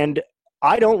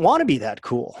I don't want to be that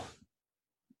cool.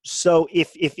 So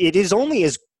if it is only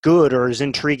as good or as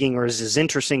intriguing or as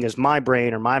interesting as my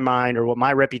brain or my mind or what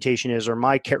my reputation is or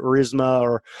my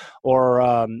charisma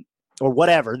or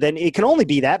whatever, then it can only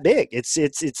be that big. It's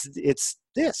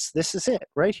this is it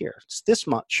right here. It's this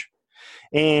much.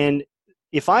 And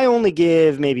if I only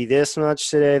give maybe this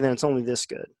much today, then it's only this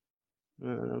good.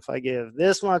 If I give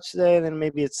this much today, then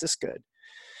maybe it's this good.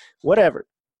 Whatever.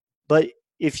 But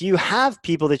if you have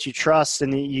people that you trust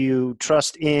and that you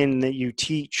trust in, that you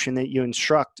teach and that you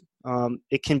instruct,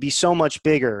 it can be so much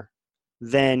bigger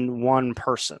than one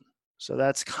person. So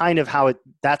that's kind of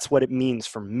that's what it means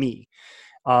for me,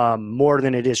 more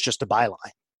than it is just a byline.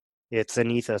 It's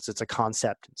an ethos. It's a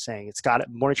concept saying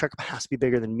Morning Chalk Up has to be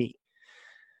bigger than me,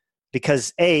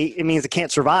 because it means it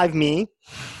can't survive me.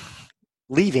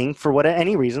 leaving for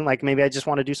any reason. Like maybe I just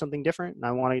want to do something different and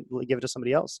I want to give it to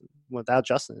somebody else. Without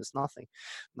Justin, it's nothing.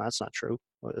 That's not true.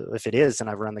 If it is, then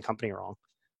I've run the company wrong.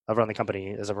 I've run the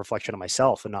company as a reflection of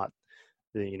myself and not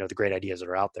the great ideas that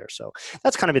are out there. So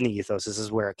that's kind of been the ethos. This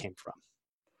is where it came from.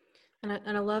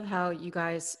 And I love how you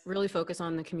guys really focus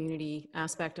on the community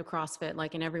aspect of CrossFit.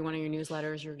 Like in every one of your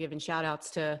newsletters, you're giving shout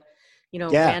outs to,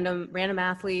 random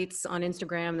athletes on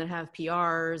Instagram that have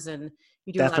PRs, and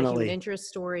you do a lot of human interest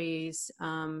stories.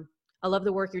 I love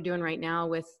the work you're doing right now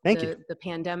with the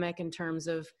pandemic in terms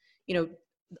of,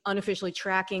 unofficially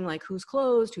tracking like who's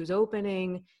closed, who's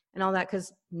opening, and all that,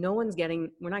 because we're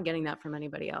not getting that from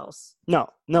anybody else. No,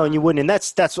 and you wouldn't. And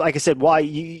that's like I said, why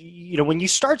when you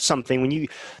start something,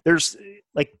 there's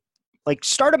like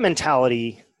startup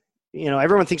mentality,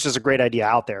 everyone thinks there's a great idea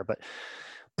out there, but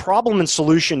problem and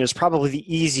solution is probably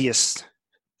the easiest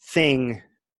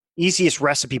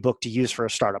recipe book to use for a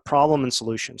startup. Problem and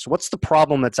solution. So what's the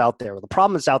problem that's out there? Well, the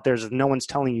problem that's out there is that no one's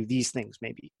telling you these things,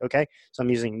 maybe. Okay. So I'm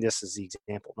using this as the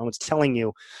example. No one's telling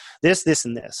you this,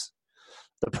 and this.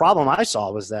 The problem I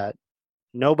saw was that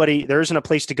there isn't a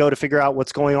place to go to figure out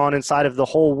what's going on inside of the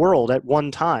whole world at one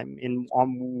time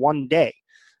on one day.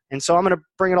 And so I'm going to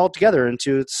bring it all together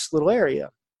into its little area.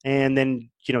 And then,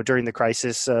 during the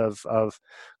crisis of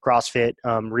CrossFit,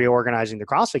 reorganizing the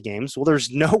CrossFit games, well, there's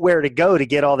nowhere to go to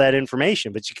get all that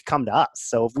information, but you can come to us.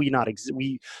 So if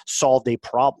we solved a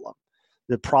problem.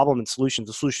 The problem and solution,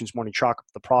 the solution is morning chalk.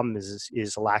 The problem is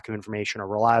a lack of information or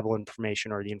reliable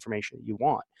information or the information that you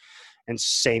want. And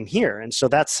same here. And so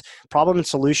that's problem and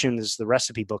solution is the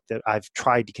recipe book that I've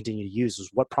tried to continue to use, is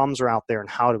what problems are out there and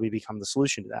how do we become the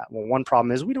solution to that? Well, one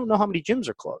problem is we don't know how many gyms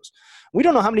are closed. We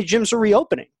don't know how many gyms are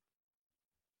reopening.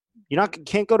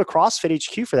 Can't go to CrossFit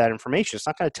HQ for that information. It's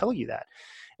not going to tell you that.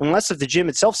 Unless if the gym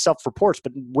itself self-reports,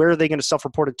 but where are they going to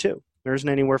self-report it to? There isn't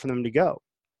anywhere for them to go.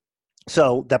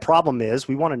 So the problem is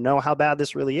we want to know how bad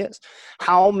this really is.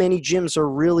 How many gyms are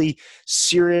really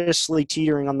seriously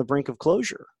teetering on the brink of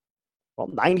closure? Well,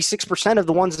 96% of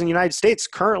the ones in the United States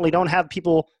currently don't have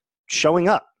people showing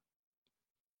up.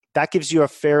 That gives you a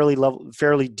fairly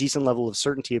decent level of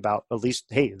certainty about at least,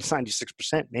 hey, it's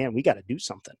 96%, man, we got to do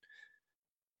something.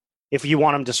 If you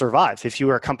want them to survive, if you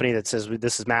are a company that says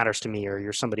this matters to me, or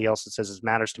you're somebody else that says this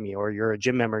matters to me, or you're a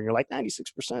gym member and you're like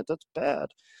 96%, that's bad.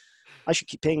 I should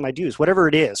keep paying my dues, whatever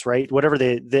it is, right? Whatever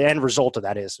the end result of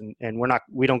that is. And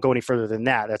we don't go any further than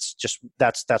that.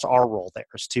 That's our role there.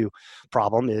 Is to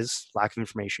problem is lack of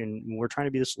information. We're trying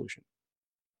to be the solution.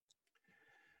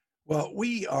 Well,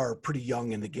 we are pretty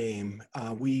young in the game.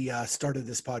 We started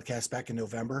this podcast back in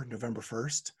November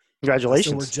 1st.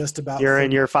 Congratulations. So we're just about, you're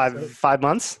in your five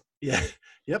months. Yeah.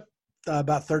 Yep.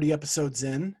 About 30 episodes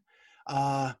in.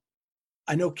 I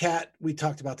know, Kat, we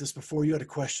talked about this before. You had a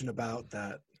question about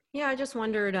that. Yeah, I just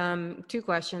wondered, two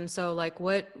questions. So like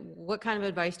what kind of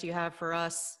advice do you have for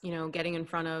us, getting in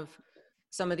front of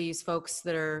some of these folks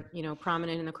that are,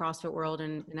 prominent in the CrossFit world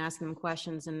and asking them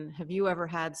questions? And have you ever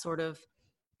had sort of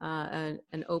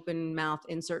an open mouth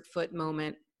insert foot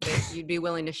moment that you'd be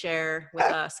willing to share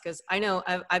with us? Because I know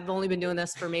I've only been doing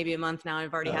this for maybe a month now.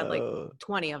 I've already had like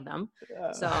 20 of them.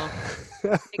 So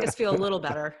make us feel a little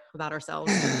better about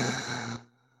ourselves.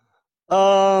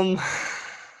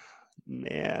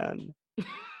 Man.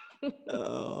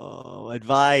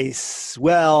 Advice.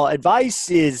 Well, advice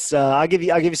is I'll give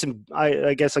you some.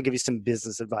 I guess I'll give you some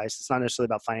business advice. It's not necessarily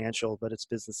about financial, but it's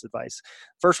business advice.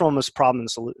 First one was problem and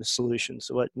solution.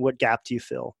 So what gap do you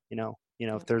fill?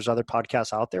 If there's other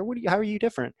podcasts out there, how are you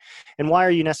different, and why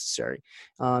are you necessary?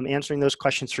 Answering those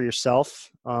questions for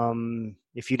yourself.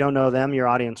 If you don't know them, your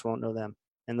audience won't know them,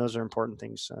 and those are important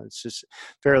things. It's just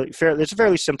it's a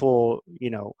fairly simple,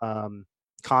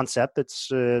 concept. It's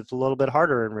a little bit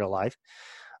harder in real life.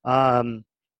 One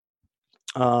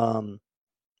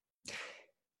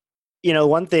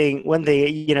thing,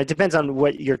 it depends on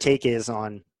what your take is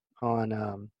on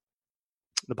the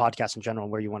podcast in general,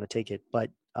 where you want to take it. But,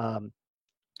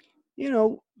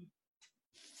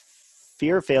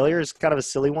 fear of failure is kind of a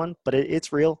silly one, but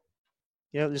it's real.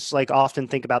 Just like often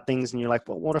think about things and you're like,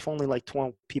 well, what if only like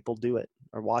 12 people do it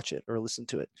or watch it or listen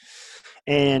to it?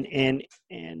 And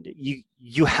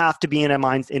you have to be in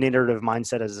an iterative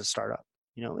mindset as a startup.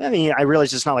 I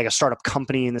realize it's not like a startup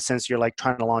company in the sense you're like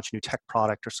trying to launch a new tech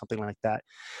product or something like that,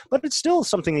 but it's still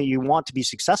something that you want to be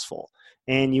successful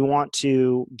and you want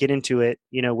to get into it,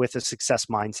 with a success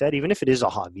mindset, even if it is a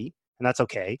hobby, and that's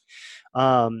okay.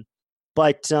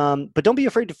 But don't be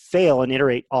afraid to fail and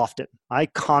iterate often. I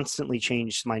constantly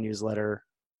change my newsletter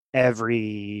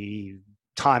every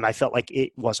time I felt like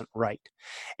it wasn't right.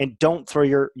 And don't throw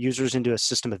your users into a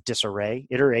system of disarray.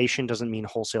 Iteration doesn't mean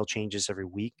wholesale changes every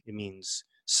week. It means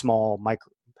small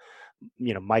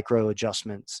micro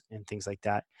adjustments and things like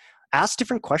that. Ask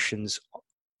different questions,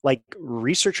 like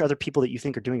research other people that you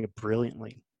think are doing it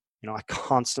brilliantly. I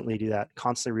constantly do that,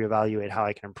 constantly reevaluate how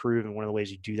I can improve. And one of the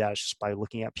ways you do that is just by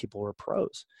looking at people who are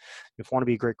pros. If you want to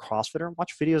be a great CrossFitter,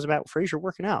 watch videos about Fraser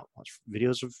working out, watch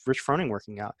videos of Rich Froning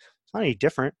working out. It's not any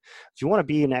different. If you want to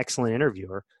be an excellent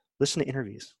interviewer, listen to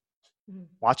interviews,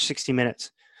 watch 60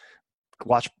 Minutes,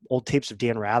 watch old tapes of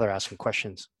Dan Rather asking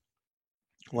questions.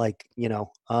 Watch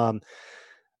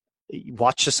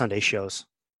the Sunday shows,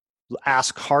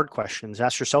 ask hard questions,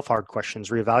 ask yourself hard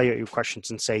questions, reevaluate your questions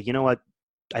and say, you know what?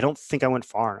 I don't think I went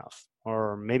far enough,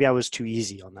 or maybe I was too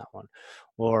easy on that one,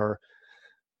 or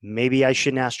maybe I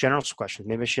shouldn't ask general questions.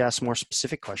 Maybe I should ask more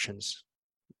specific questions,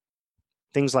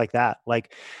 things like that.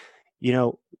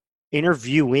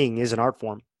 Interviewing is an art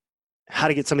form. How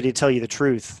to get somebody to tell you the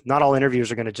truth. Not all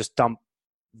interviewers are going to just dump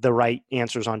the right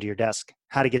answers onto your desk.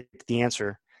 How to get the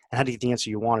answer and how to get the answer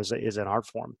you want is an art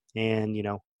form. And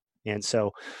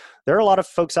so there are a lot of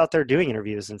folks out there doing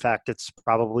interviews. In fact, it's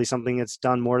probably something that's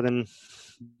done more than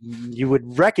you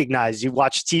would recognize. You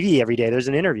watch TV every day. There's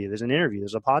an interview, there's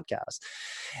a podcast,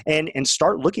 and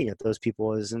start looking at those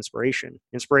people as inspiration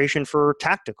for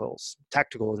tactical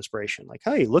inspiration. Like,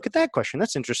 hey, look at that question.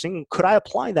 That's interesting. Could I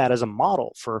apply that as a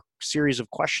model for a series of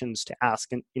questions to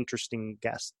ask interesting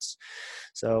guests?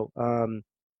 So,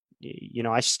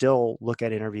 I still look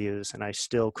at interviews and I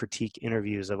still critique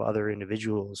interviews of other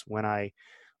individuals when I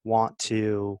want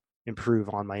to improve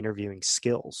on my interviewing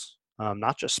skills,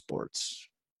 not just sports,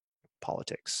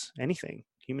 politics, anything,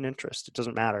 human interest. It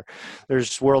doesn't matter.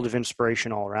 There's a world of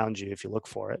inspiration all around you if you look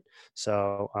for it.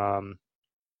 So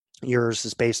yours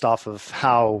is based off of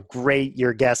how great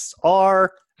your guests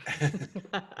are.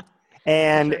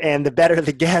 And the better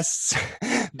the guests,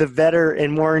 the better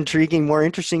and more intriguing, more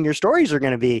interesting your stories are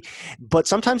going to be. But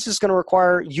sometimes it's going to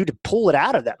require you to pull it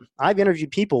out of them. I've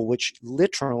interviewed people which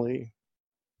literally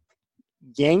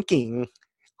yanking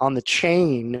on the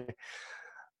chain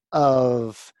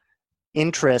of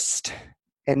interest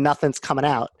and nothing's coming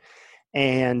out.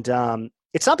 And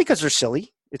it's not because they're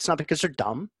silly. It's not because they're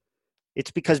dumb.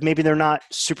 It's because maybe they're not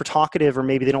super talkative, or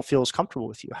maybe they don't feel as comfortable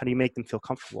with you. How do you make them feel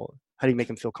comfortable? How do you make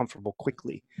them feel comfortable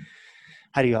quickly?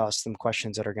 How do you ask them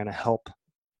questions that are going to help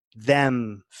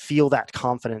them feel that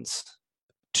confidence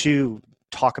to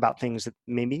talk about things that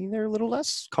maybe they're a little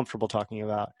less comfortable talking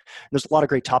about? And there's a lot of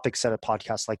great topics that a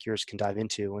podcast like yours can dive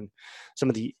into, and some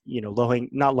of the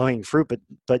not low-hanging fruit,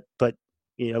 but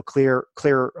clear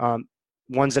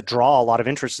ones that draw a lot of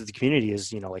interest to the community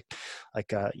is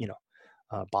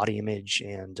body image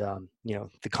and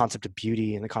the concept of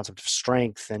beauty and the concept of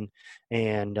strength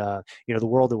and the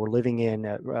world that we're living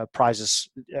in prizes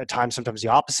at times sometimes the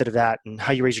opposite of that, and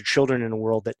how you raise your children in a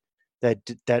world that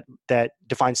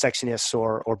defines sexiness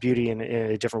or beauty in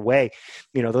a different way.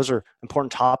 Those are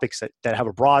important topics that have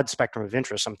a broad spectrum of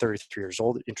interest. I'm 33 years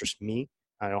old. It interests me.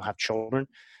 I don't have children,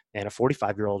 and a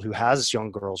 45-year-old who has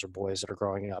young girls or boys that are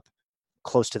growing up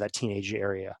close to that teenage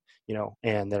area,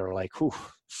 and they're like, whew,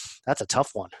 that's a tough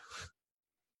one.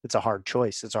 It's a hard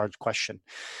choice. It's a hard question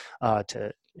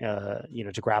to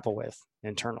grapple with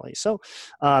internally. So,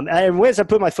 and as I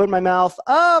put my foot in my mouth,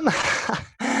 I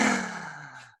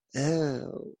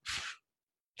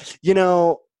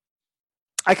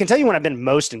can tell you when I've been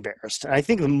most embarrassed. I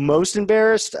think the most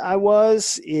embarrassed I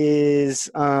was is,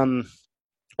 the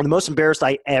most embarrassed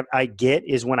I get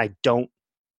is when I don't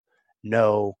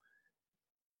know.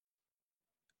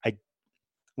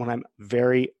 When I'm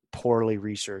very poorly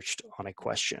researched on a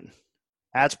question.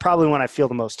 That's probably when I feel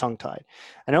the most tongue-tied.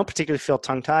 I don't particularly feel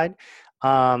tongue-tied,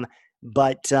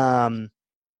 but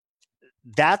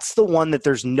that's the one that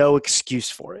there's no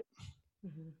excuse for it.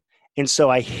 Mm-hmm. And so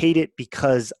I hate it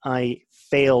because I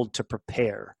failed to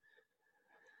prepare.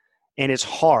 And it's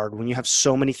hard when you have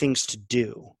so many things to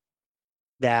do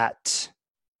that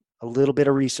a little bit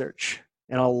of research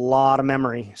and a lot of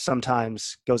memory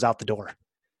sometimes goes out the door.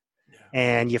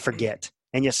 And you forget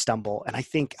and you stumble. And I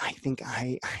think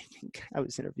I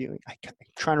was interviewing. I'm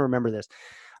trying to remember this.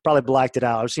 Probably blacked it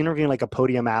out. I was interviewing like a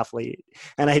podium athlete,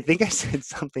 and I think I said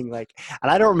something like,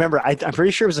 and I don't remember. I'm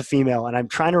pretty sure it was a female. And I'm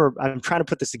trying to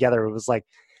put this together. It was like,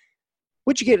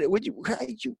 what'd you get?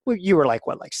 You were like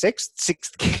what, like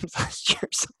sixth games last year or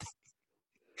something.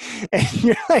 And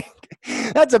you're like,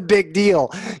 that's a big deal.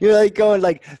 You're like going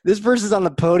like, this person's on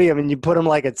the podium, and you put them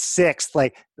like at sixth.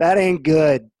 Like that ain't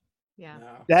good. Yeah. No.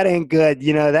 That ain't good.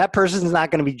 That person's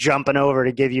not going to be jumping over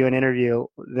to give you an interview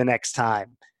the next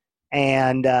time.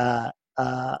 And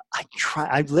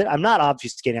I'm not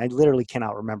obfuscating. I literally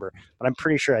cannot remember, but I'm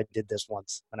pretty sure I did this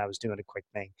once when I was doing a quick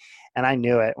thing, and I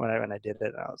knew it when I did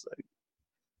it. I was like,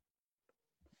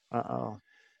 "Uh-oh,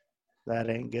 that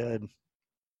ain't good."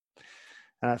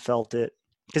 And I felt it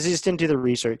because he just didn't do the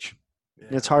research.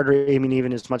 Yeah. It's harder. I mean,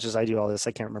 even as much as I do all this,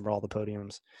 I can't remember all the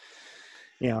podiums.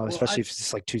 Especially if it's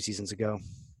just like 2 seasons ago.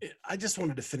 I just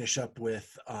wanted to finish up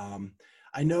with,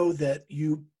 I know that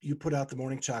you put out the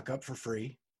morning chalk up for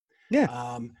free.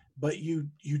 Yeah. But you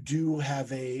do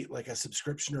have a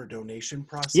subscription or donation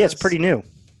process. Yeah, it's pretty new.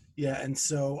 Yeah. And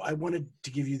so I wanted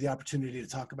to give you the opportunity to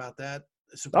talk about that.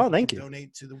 So thank you.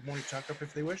 Donate to the morning chalk up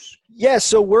if they wish. Yeah.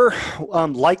 So we're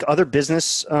like other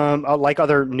business, like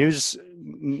other news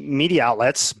media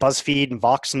outlets, BuzzFeed and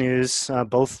Vox News,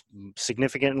 both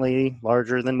significantly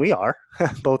larger than we are,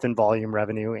 both in volume,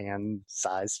 revenue, and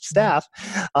size staff.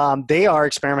 They are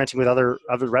experimenting with other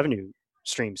revenue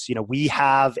streams. We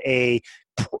have a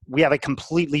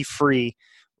completely free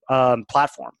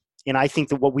platform, and I think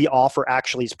that what we offer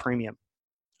actually is premium.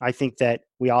 I think that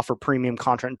we offer premium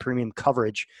content and premium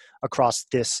coverage across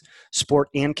this sport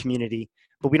and community,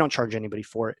 but we don't charge anybody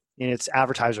for it. And it's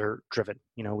advertiser driven.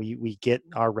 We get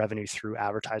our revenue through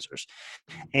advertisers.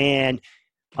 And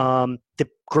the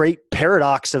great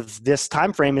paradox of this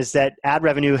time frame is that ad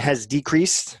revenue has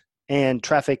decreased and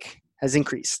traffic has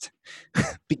increased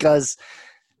because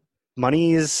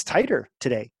money is tighter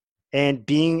today. And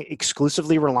being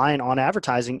exclusively reliant on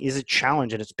advertising is a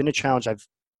challenge. And it's been a challenge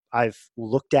I've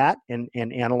looked at and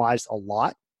analyzed a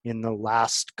lot in the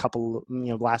last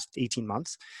last 18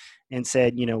 months and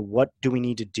said, what do we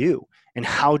need to do? And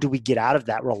how do we get out of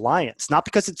that reliance? Not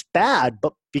because it's bad,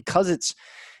 but because it's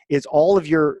all of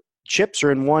your chips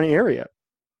are in one area,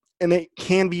 and it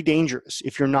can be dangerous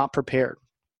if you're not prepared.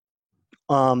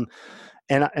 And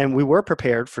we were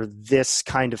prepared for this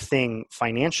kind of thing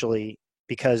financially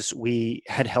because we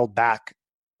had held back,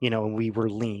 and we were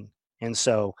lean. And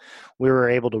so we were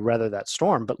able to weather that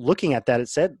storm. But looking at that, it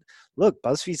said, look,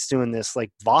 BuzzFeed's doing this. Like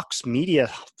Vox Media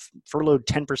furloughed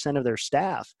 10% of their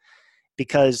staff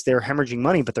because they're hemorrhaging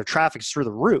money, but their traffic's through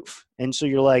the roof. And so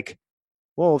you're like,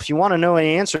 well, if you want to know an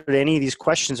answer to any of these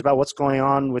questions about what's going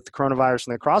on with the coronavirus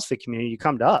in the CrossFit community, you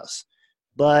come to us.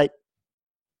 But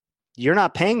you're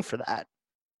not paying for that.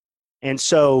 And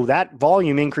so that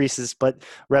volume increases, but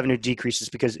revenue decreases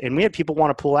and we had people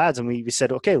want to pull ads, and we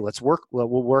said, okay,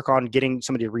 we'll work on getting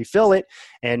somebody to refill it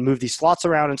and move these slots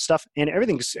around and stuff. And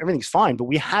everything's fine, but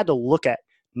we had to look at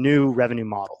new revenue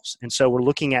models. And so we're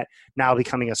looking at now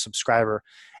becoming a subscriber,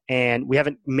 and we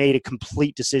haven't made a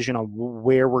complete decision on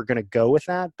where we're going to go with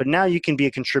that. But now you can be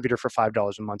a contributor for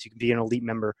 $5 a month. You can be an elite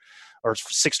member or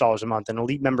 $6 a month, an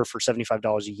elite member for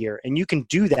 $75 a year. And you can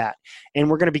do that. And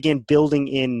we're going to begin building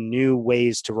in new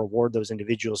ways to reward those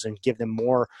individuals and give them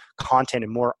more content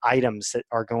and more items that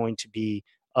are going to be,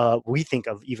 we think,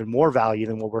 of even more value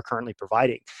than what we're currently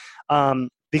providing.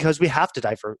 Because we have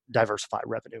to diversify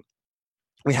revenue.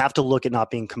 We have to look at not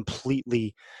being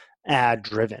completely ad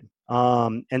driven.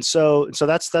 And so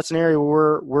that's an area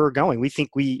where we're going. We think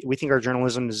our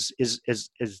journalism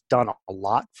is done a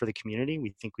lot for the community.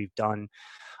 We think we've done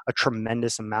a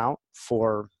tremendous amount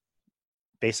for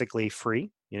basically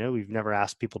free. We've never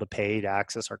asked people to pay to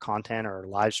access our content or our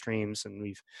live streams, and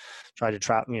we've tried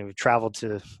to we've traveled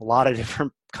to a lot of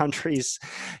different countries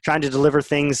trying to deliver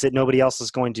things that nobody else is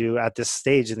going to, at this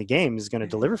stage in the game, is going to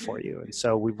deliver for you. And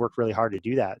so we've worked really hard to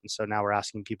do that. And so now we're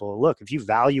asking people, look, if you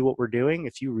value what we're doing,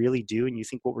 if you really do, and you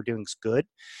think what we're doing is good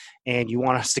and you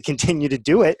want us to continue to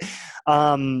do it,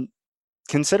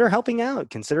 consider helping out,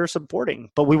 consider supporting.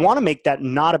 But we want to make that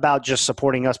not about just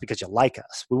supporting us because you like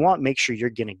us. We want to make sure you're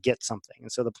going to get something. And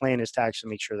so the plan is to actually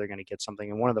make sure they're going to get something.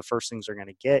 And one of the first things they're going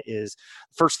to get is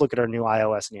first look at our new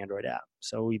iOS and Android app.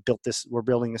 So we're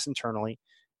building this internally,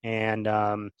 and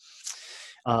it's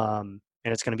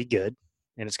going to be good.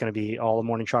 And it's going to be all the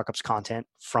Morning Chalk Up's content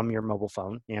from your mobile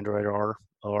phone, Android or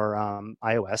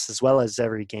iOS, as well as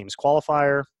every games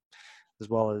qualifier, as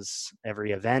well as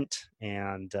every event,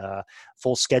 and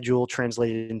full schedule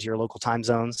translated into your local time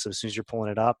zones. So as soon as you're pulling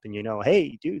it up and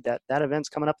hey, dude, that event's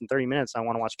coming up in 30 minutes. I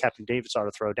want to watch Captain Davidsar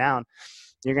to throw down.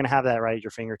 You're going to have that right at your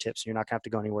fingertips. You're not going to have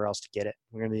to go anywhere else to get it.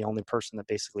 We're going to be the only person that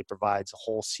basically provides a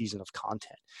whole season of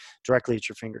content directly at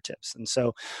your fingertips. And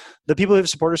so the people who have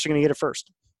supported us are going to get it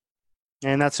first.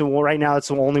 And right now, it's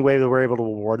the only way that we're able to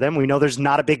reward them. We know there's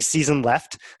not a big season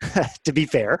left, to be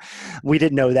fair. We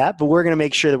didn't know that, but we're going to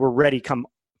make sure that we're ready come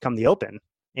the open.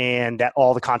 and that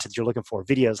all the content you're looking for,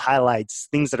 videos, highlights,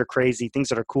 things that are crazy, things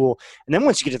that are cool. And then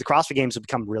once you get to the CrossFit Games, it'll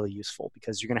become really useful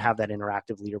because you're going to have that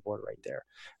interactive leaderboard right there.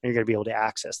 And you're going to be able to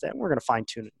access that. And we're going to fine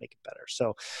tune it and make it better.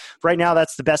 So right now,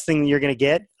 that's the best thing you're going to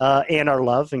get, and our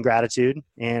love and gratitude.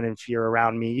 And if you're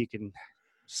around me, you can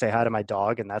say hi to my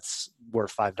dog, and that's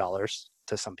worth $5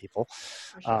 to some people.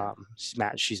 Sure.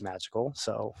 She's magical.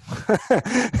 So,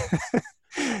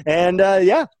 and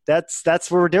that's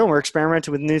what we're doing. We're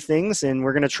experimenting with new things, and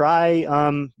we're going to try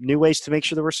new ways to make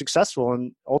sure that we're successful.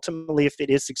 And ultimately, if it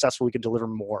is successful, we can deliver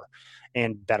more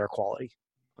and better quality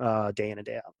day in and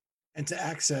day out. And to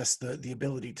access the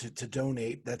ability to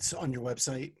donate, that's on your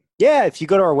website. Yeah, if you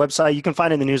go to our website, you can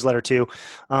find it in the newsletter too.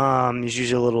 There's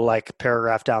usually a little like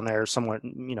paragraph down there, somewhat,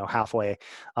 halfway.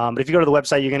 But if you go to the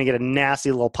website, you're going to get a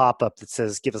nasty little pop-up that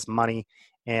says "Give us money,"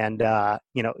 and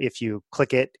if you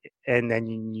click it and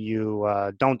then you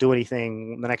don't do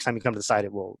anything, the next time you come to the site,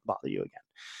 it will bother you again.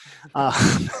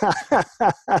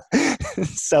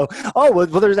 So, well,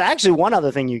 there's actually one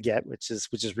other thing you get, which is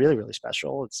really, really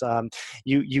special. It's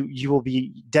you will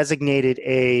be designated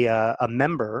a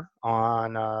member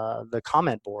on the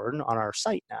comment board on our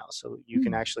site now. So you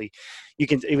can actually, we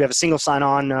have a single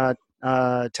sign-on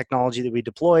technology that we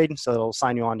deployed, so it'll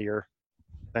sign you on to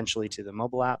eventually to the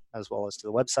mobile app as well as to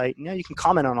the website. And you can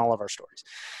comment on all of our stories.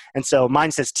 And so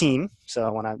mine says team. So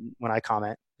when I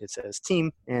comment, it says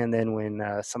team. And then when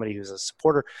somebody who's a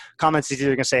supporter comments, it's either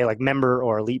going to say like member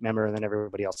or elite member, and then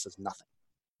everybody else says nothing.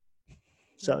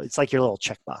 So it's like your little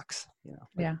checkbox,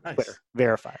 Yeah. Twitter,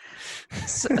 verified.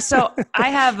 So I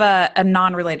have a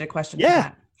non-related question. Yeah. To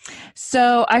that.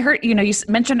 So I heard, you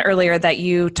mentioned earlier that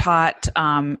you taught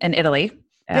in Italy.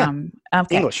 Okay.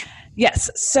 English.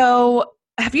 Yes. So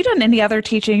have you done any other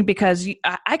teaching? Because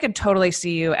I could totally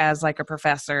see you as like a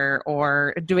professor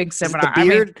or doing seminar. The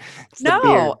beard?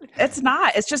 No, it's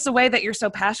not. It's just the way that you're so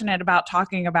passionate about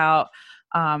talking about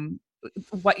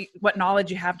what knowledge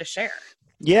you have to share.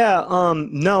 Yeah.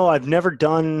 No, I've never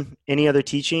done any other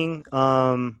teaching.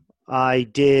 I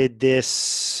did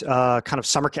this kind of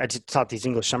summer. I taught these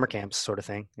English summer camps sort of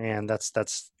thing, and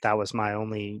that was my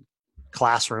only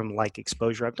classroom-like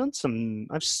exposure. I've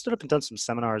stood up and done some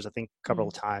seminars, I think a couple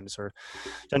of times, or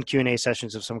done Q&A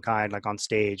sessions of some kind, like on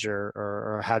stage,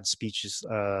 or had speeches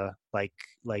like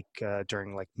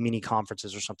during like mini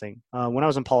conferences or something. When I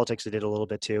was in politics, I did a little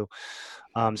bit too.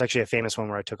 It's actually a famous one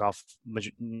where I took off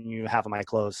half of my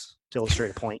clothes to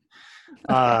illustrate a point.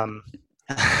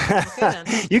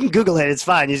 You can Google it. It's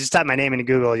fine. You just type my name into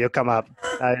Google. You'll come up.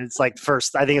 It's like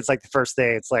I think it's like the first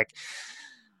day. It's like,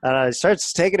 he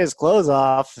starts taking his clothes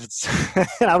off.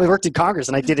 And I worked in Congress,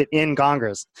 and I did it in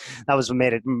Congress. That was what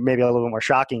made it maybe a little bit more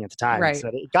shocking at the time. Right. So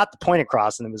it got the point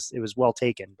across, and it was well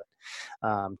taken. But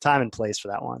time and place for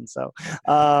that one. So,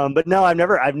 but no, I've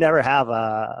never have.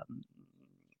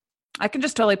 I can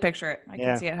just totally picture it. I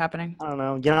can see it happening. I don't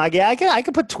know. I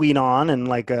could put tweed on and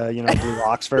like blue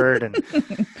Oxford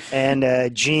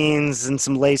and jeans and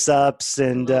some lace ups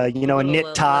and a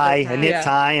knit tie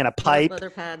and a pipe. Leather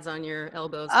pads on your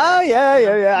elbows. Oh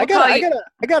yeah.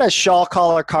 I got a shawl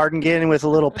collar cardigan with a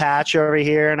little patch over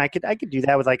here, and I could do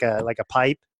that with like a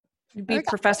pipe. You'd be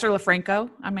Professor LoFranco.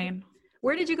 I mean,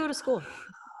 where did you go to school?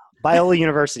 Biola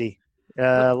University,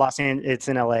 Los Angeles. It's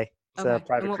in LA. It's a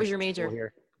private. And what was your Christian major? school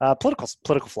here. Political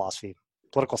philosophy,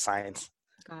 political science.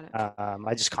 Got it.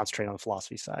 I just concentrate on the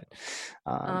philosophy side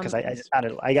because I just found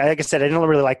it. Like I said, I didn't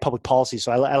really like public policy,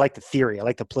 so I like the theory. I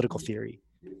like the political theory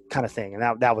kind of thing,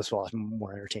 and that was a lot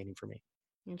more entertaining for me.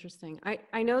 Interesting.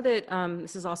 I know that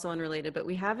this is also unrelated, but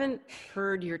we haven't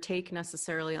heard your take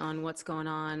necessarily on what's going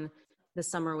on this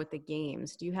summer with the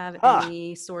games. Do you have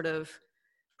any sort of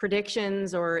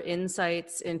predictions or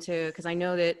insights into? Because I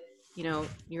know that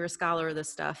you're a scholar of this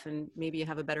stuff, and maybe you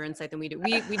have a better insight than we do.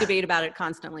 We debate about it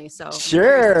constantly. So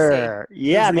sure.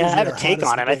 Yeah. I mean, I have a take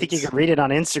on it. I think you can read it on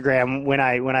Instagram when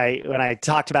I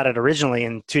talked about it originally,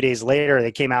 and 2 days later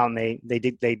they came out and they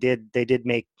did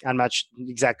make, I'm not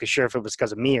exactly sure if it was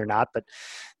because of me or not, but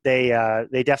they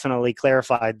definitely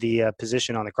clarified the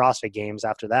position on the CrossFit Games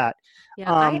after that.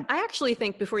 Yeah. I actually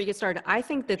think, before you get started, I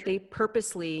think that they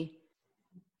purposely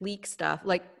leak stuff,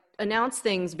 like announce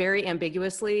things very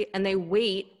ambiguously, and they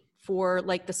wait for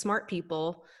like the smart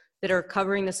people that are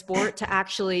covering the sport to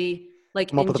actually like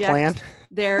come up with a plan.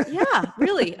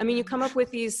 Really. I mean, you come up with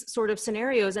these sort of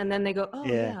scenarios, and then they go, "Oh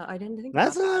yeah, I didn't think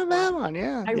that's about not a bad one."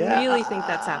 Yeah, I really think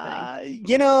that's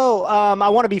happening. I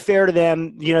want to be fair to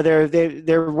them.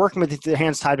 They're working with their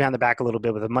hands tied behind the back a little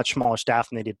bit with a much smaller staff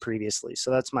than they did previously.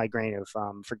 So that's my grain of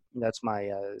that's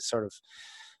my sort of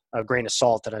a grain of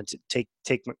salt that I take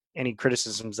any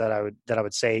criticisms that I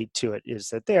would say to it is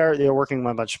that they're working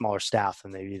with a much smaller staff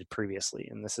than they did previously,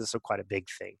 and this is quite a big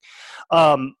thing.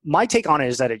 My take on it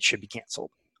is that it should be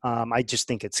canceled. I just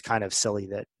think it's kind of silly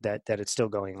that it's still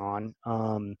going on.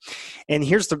 And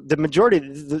here's the majority.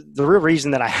 The real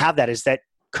reason that I have that is that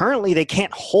currently they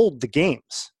can't hold the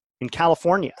games in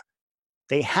California.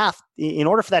 They have, in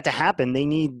order for that to happen, they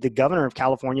need the governor of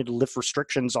California to lift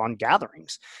restrictions on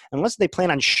gatherings. Unless they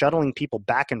plan on shuttling people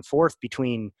back and forth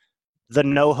between the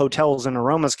no hotels in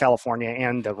Aromas, California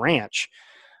and the ranch,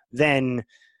 then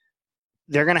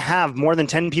they're going to have more than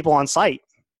 10 people on site.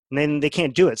 And then they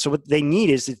can't do it. So what they need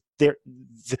is the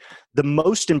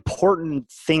most important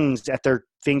things at their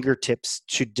fingertips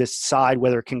to decide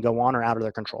whether it can go on or out of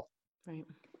their control. Right.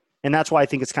 And that's why I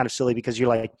think it's kind of silly, because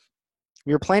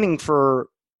you're planning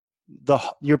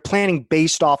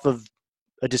based off of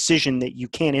a decision that you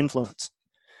can't influence.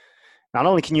 Not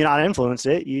only can you not influence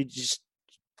it, there's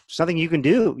nothing you can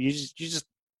do.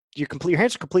 Your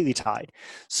hands are completely tied.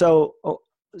 So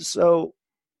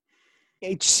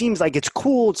it seems like it's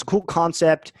cool. It's a cool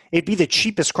concept. It'd be the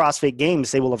cheapest CrossFit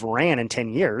Games they will have ran in 10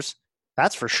 years.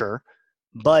 That's for sure.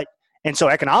 And so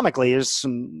economically is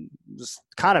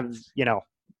kind of,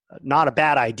 not a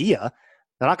bad idea.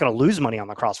 They're not going to lose money on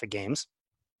the CrossFit Games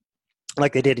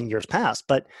like they did in years past.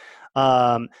 But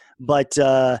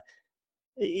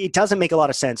it doesn't make a lot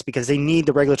of sense because they need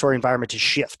the regulatory environment to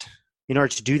shift in order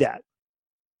to do that.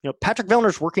 Patrick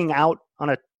Vellner's working out on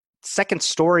a second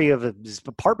story of his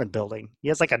apartment building. He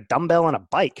has like a dumbbell and a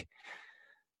bike.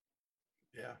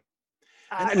 Yeah.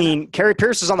 I mean, Carrie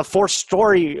Pierce is on the fourth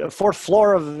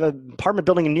floor of an apartment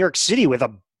building in New York City with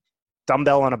a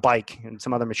dumbbell and a bike and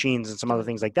some other machines and some other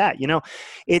things like that.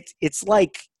 It's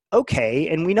like, okay.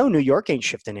 And we know New York ain't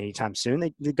shifting anytime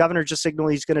soon. The governor just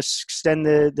signaled he's going to extend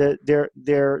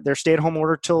their stay-at-home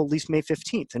order till at least May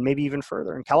 15th and maybe even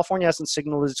further. And California hasn't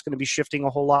signaled it's going to be shifting a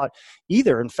whole lot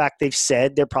either. In fact, they've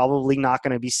said they're probably not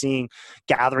going to be seeing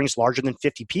gatherings larger than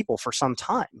 50 people for some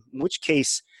time, in which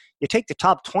case you take the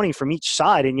top 20 from each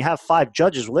side and you have 5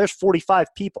 judges. Well, there's 45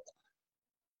 people.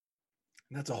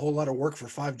 That's a whole lot of work for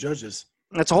 5 judges.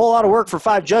 That's a whole lot of work for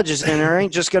 5 judges, and there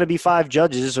ain't just going to be 5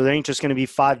 judges, or there ain't just going to be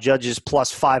 5 judges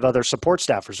plus 5 other support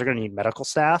staffers. They're going to need medical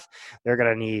staff. They're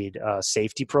going to need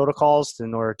safety protocols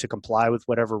in order to comply with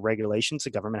whatever regulations the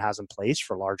government has in place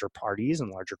for larger parties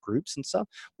and larger groups and stuff.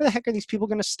 Where the heck are these people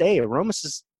going to stay? Aromas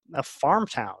is a farm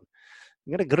town.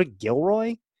 You got to go to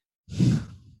Gilroy?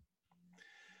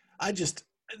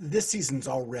 This season's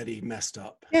already messed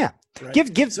up. Yeah. Right?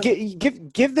 Give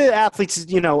the athletes,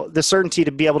 the certainty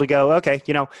to be able to go, okay,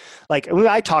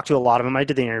 I talked to a lot of them. I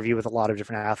did the interview with a lot of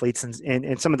different athletes,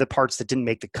 and some of the parts that didn't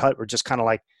make the cut were just kind of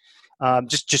like,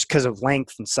 just because of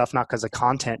length and stuff, not because of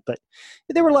content. But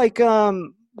they were like,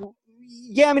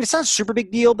 yeah, I mean, it's not a super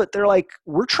big deal, but they're like,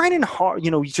 we're training hard,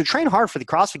 to train hard for the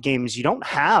CrossFit Games. You don't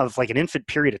have like an infinite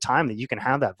period of time that you can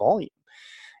have that volume.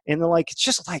 And they're like, it's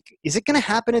just like, is it going to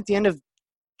happen at the end of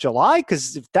July?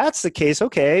 Because if that's the case,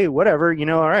 okay, whatever,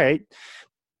 all right.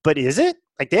 But is it?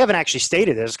 Like, they haven't actually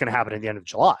stated that it's going to happen at the end of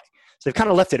July. So they've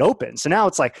kind of left it open. So now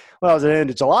it's like, well, is it the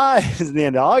end of July? Is it the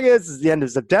end of August? Is it the end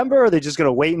of September? Are they just going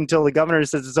to wait until the governor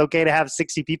says it's okay to have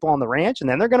 60 people on the ranch and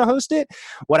then they're going to host it?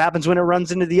 What happens when it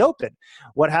runs into the open?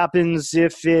 What happens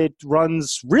if it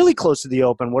runs really close to the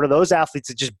open? What are those athletes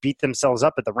that just beat themselves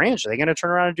up at the ranch? Are they going to turn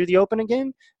around and do the open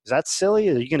again? Is that silly?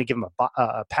 Are you going to give them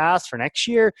a pass for next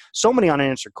year? So many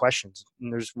unanswered questions.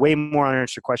 And there's way more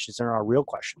unanswered questions than there are real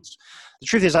questions. The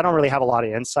truth is, I don't really have a lot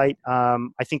of insight. I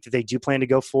think that they do plan to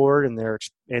go forward in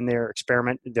their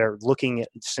experiment. They're looking at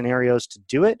scenarios to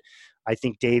do it. I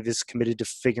think Dave is committed to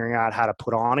figuring out how to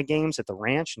put on a games at the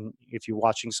ranch. And if you're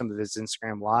watching some of his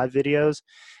Instagram live videos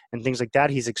and things like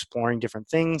that, he's exploring different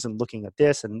things and looking at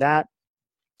this and that.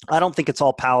 I don't think it's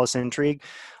all palace intrigue.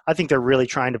 I think they're really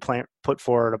trying to put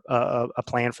forward a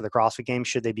plan for the CrossFit Games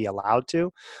should they be allowed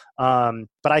to.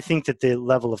 But I think that the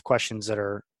level of questions that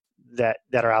are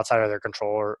outside of their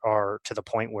control are to the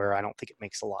point where I don't think it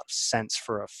makes a lot of sense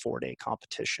for a 4-day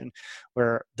competition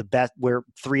where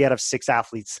 3 out of 6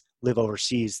 athletes live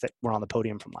overseas that were on the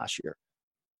podium from last year.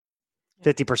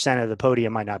 50% of the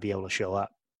podium might not be able to show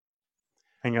up.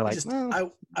 And you're like,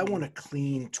 I want a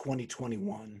clean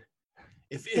 2021.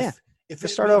 If it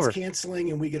start means over.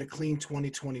 canceling and we get a clean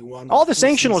 2021. All the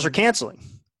sanctionals are canceling.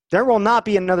 There will not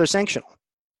be another sanctional.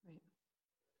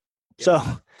 So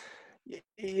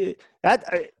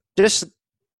this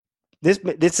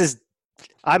is,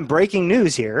 I'm breaking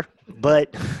news here,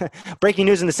 but breaking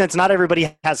news in the sense not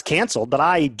everybody has canceled, but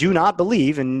I do not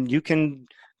believe, and you can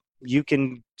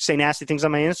say nasty things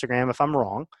on my Instagram if I'm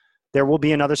wrong, there will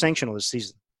be another sanctional this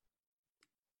season.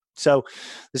 So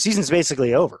the season's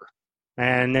basically over.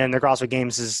 And then the CrossFit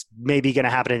Games is maybe going to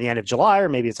happen at the end of July, or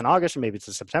maybe it's in August, or maybe it's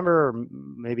in September, or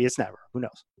maybe it's never. Who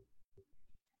knows?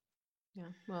 Yeah.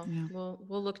 Well,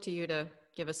 we'll look to you to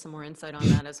give us some more insight on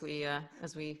that as we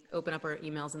open up our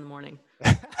emails in the morning.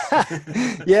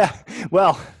 Yeah.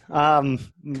 Well,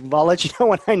 I'll let you know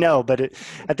when I know, but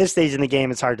at this stage in the game,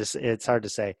 it's hard to say. It's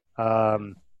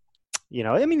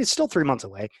still 3 months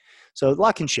away, so a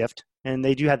lot can shift, and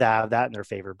they do have to have that in their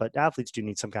favor, but athletes do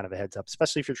need some kind of a heads up,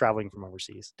 especially if you're traveling from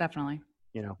overseas. Definitely.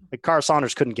 Like Cara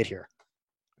Saunders couldn't get here.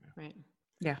 Right.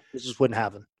 Yeah. This just wouldn't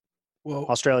happen. Well,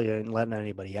 Australia ain't letting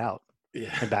anybody out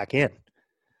and back in.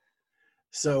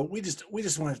 So we just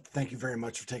want to thank you very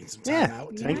much for taking some time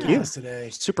out to thank do you this today.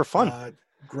 Super fun.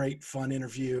 Great fun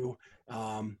interview.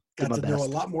 Got to know a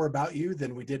lot more about you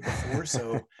than we did before,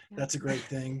 so that's a great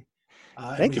thing.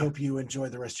 And we hope you enjoy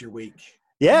the rest of your week.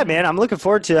 Yeah, man, I'm looking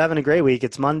forward to having a great week.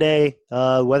 It's Monday.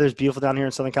 Weather's beautiful down here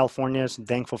in Southern California, so I'm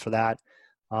thankful for that.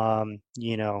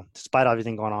 Despite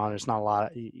everything going on, there's not a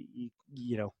lot,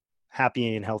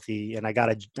 happy and healthy. And I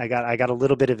got a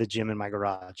little bit of a gym in my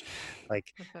garage. Like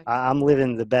I'm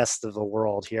living the best of the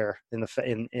world here in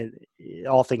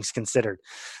all things considered.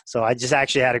 So I just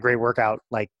actually had a great workout,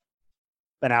 like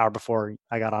an hour before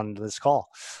I got onto this call.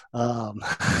 So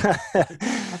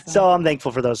I'm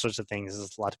thankful for those sorts of things.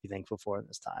 There's a lot to be thankful for in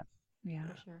this time. Yeah.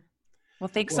 Sure. Well,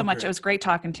 thanks so much. Great. It was great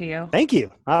talking to you. Thank you.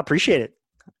 I appreciate it.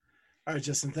 All right,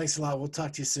 Justin, thanks a lot. We'll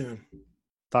talk to you soon.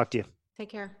 Talk to you. Take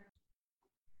care.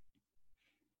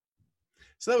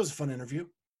 So that was a fun interview.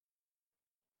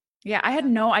 Yeah, I had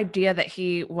no idea that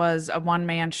he was a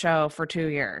one-man show for 2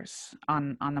 years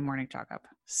on the Morning Chalk Up.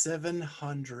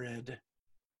 750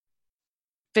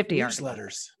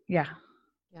 newsletters. Yeah.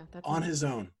 Yeah, that's on his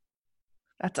own.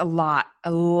 That's a lot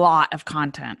of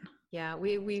content. Yeah,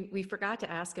 we forgot to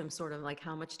ask him sort of like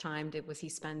how much time was he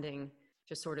spending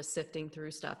just sort of sifting through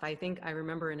stuff. I think I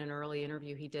remember in an early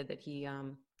interview he did that he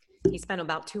spent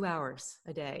about 2 hours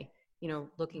a day,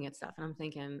 looking at stuff. And I'm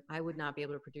thinking I would not be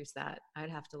able to produce that. I'd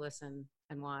have to listen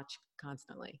and watch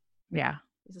constantly. Yeah.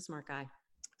 He's a smart guy.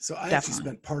 So I actually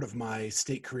spent part of my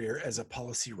state career as a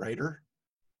policy writer.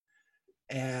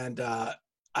 And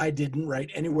I didn't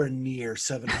write anywhere near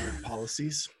 700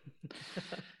 policies.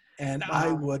 And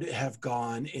I would have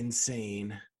gone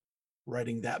insane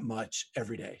writing that much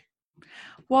every day.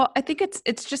 Well, I think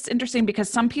it's just interesting because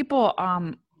some people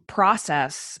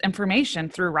process information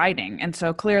through writing. And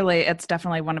so clearly it's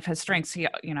definitely one of his strengths,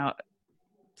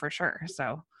 for sure.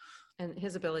 So, and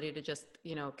his ability to just,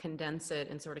 condense it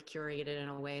and sort of curate it in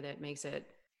a way that makes it,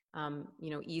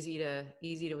 easy to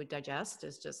digest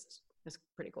is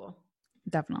pretty cool.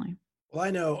 Definitely. Well,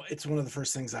 I know it's one of the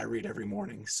first things I read every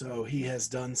morning. So he has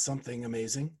done something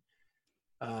amazing.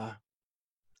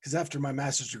 Because after my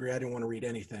master's degree, I didn't want to read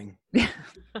anything. And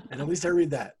at least I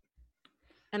read that.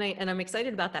 And I'm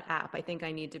excited about that app. I think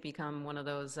I need to become one of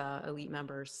those elite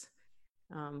members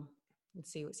and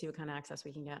see what kind of access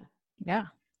we can get. Yeah.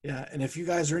 Yeah. And if you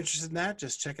guys are interested in that,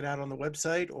 just check it out on the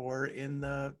website or in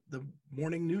the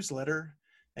morning newsletter,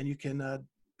 and you can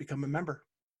become a member.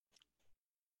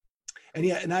 And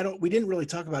we didn't really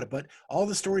talk about it, but all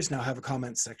the stories now have a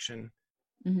comment section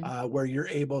where you're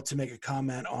able to make a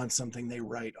comment on something they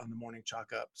write on the Morning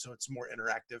Chalk Up. So it's more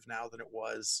interactive now than it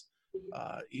was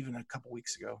even a couple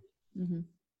weeks ago. Mm-hmm.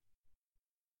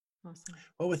 Awesome.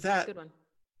 Well, with that, good one.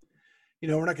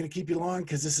 We're not going to keep you long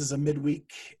because this is a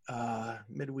midweek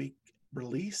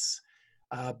release,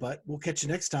 but we'll catch you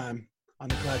next time on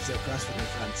the Clydesdale CrossFit and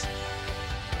Friends.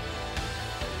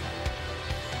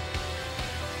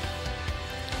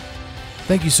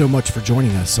 Thank you so much for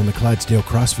joining us on the Clydesdale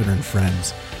CrossFitter and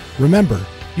Friends. Remember,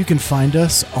 you can find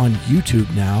us on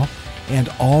YouTube now and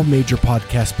all major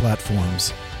podcast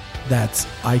platforms. That's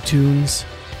iTunes,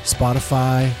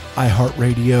 Spotify,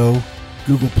 iHeartRadio,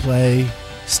 Google Play,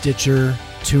 Stitcher,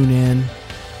 TuneIn.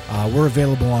 We're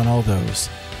available on all those.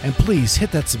 And please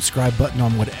hit that subscribe button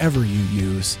on whatever you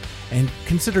use and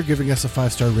consider giving us a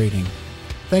 5-star rating.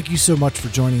 Thank you so much for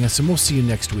joining us, and we'll see you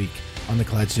next week on the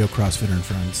Clydesdale CrossFitter and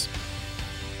Friends.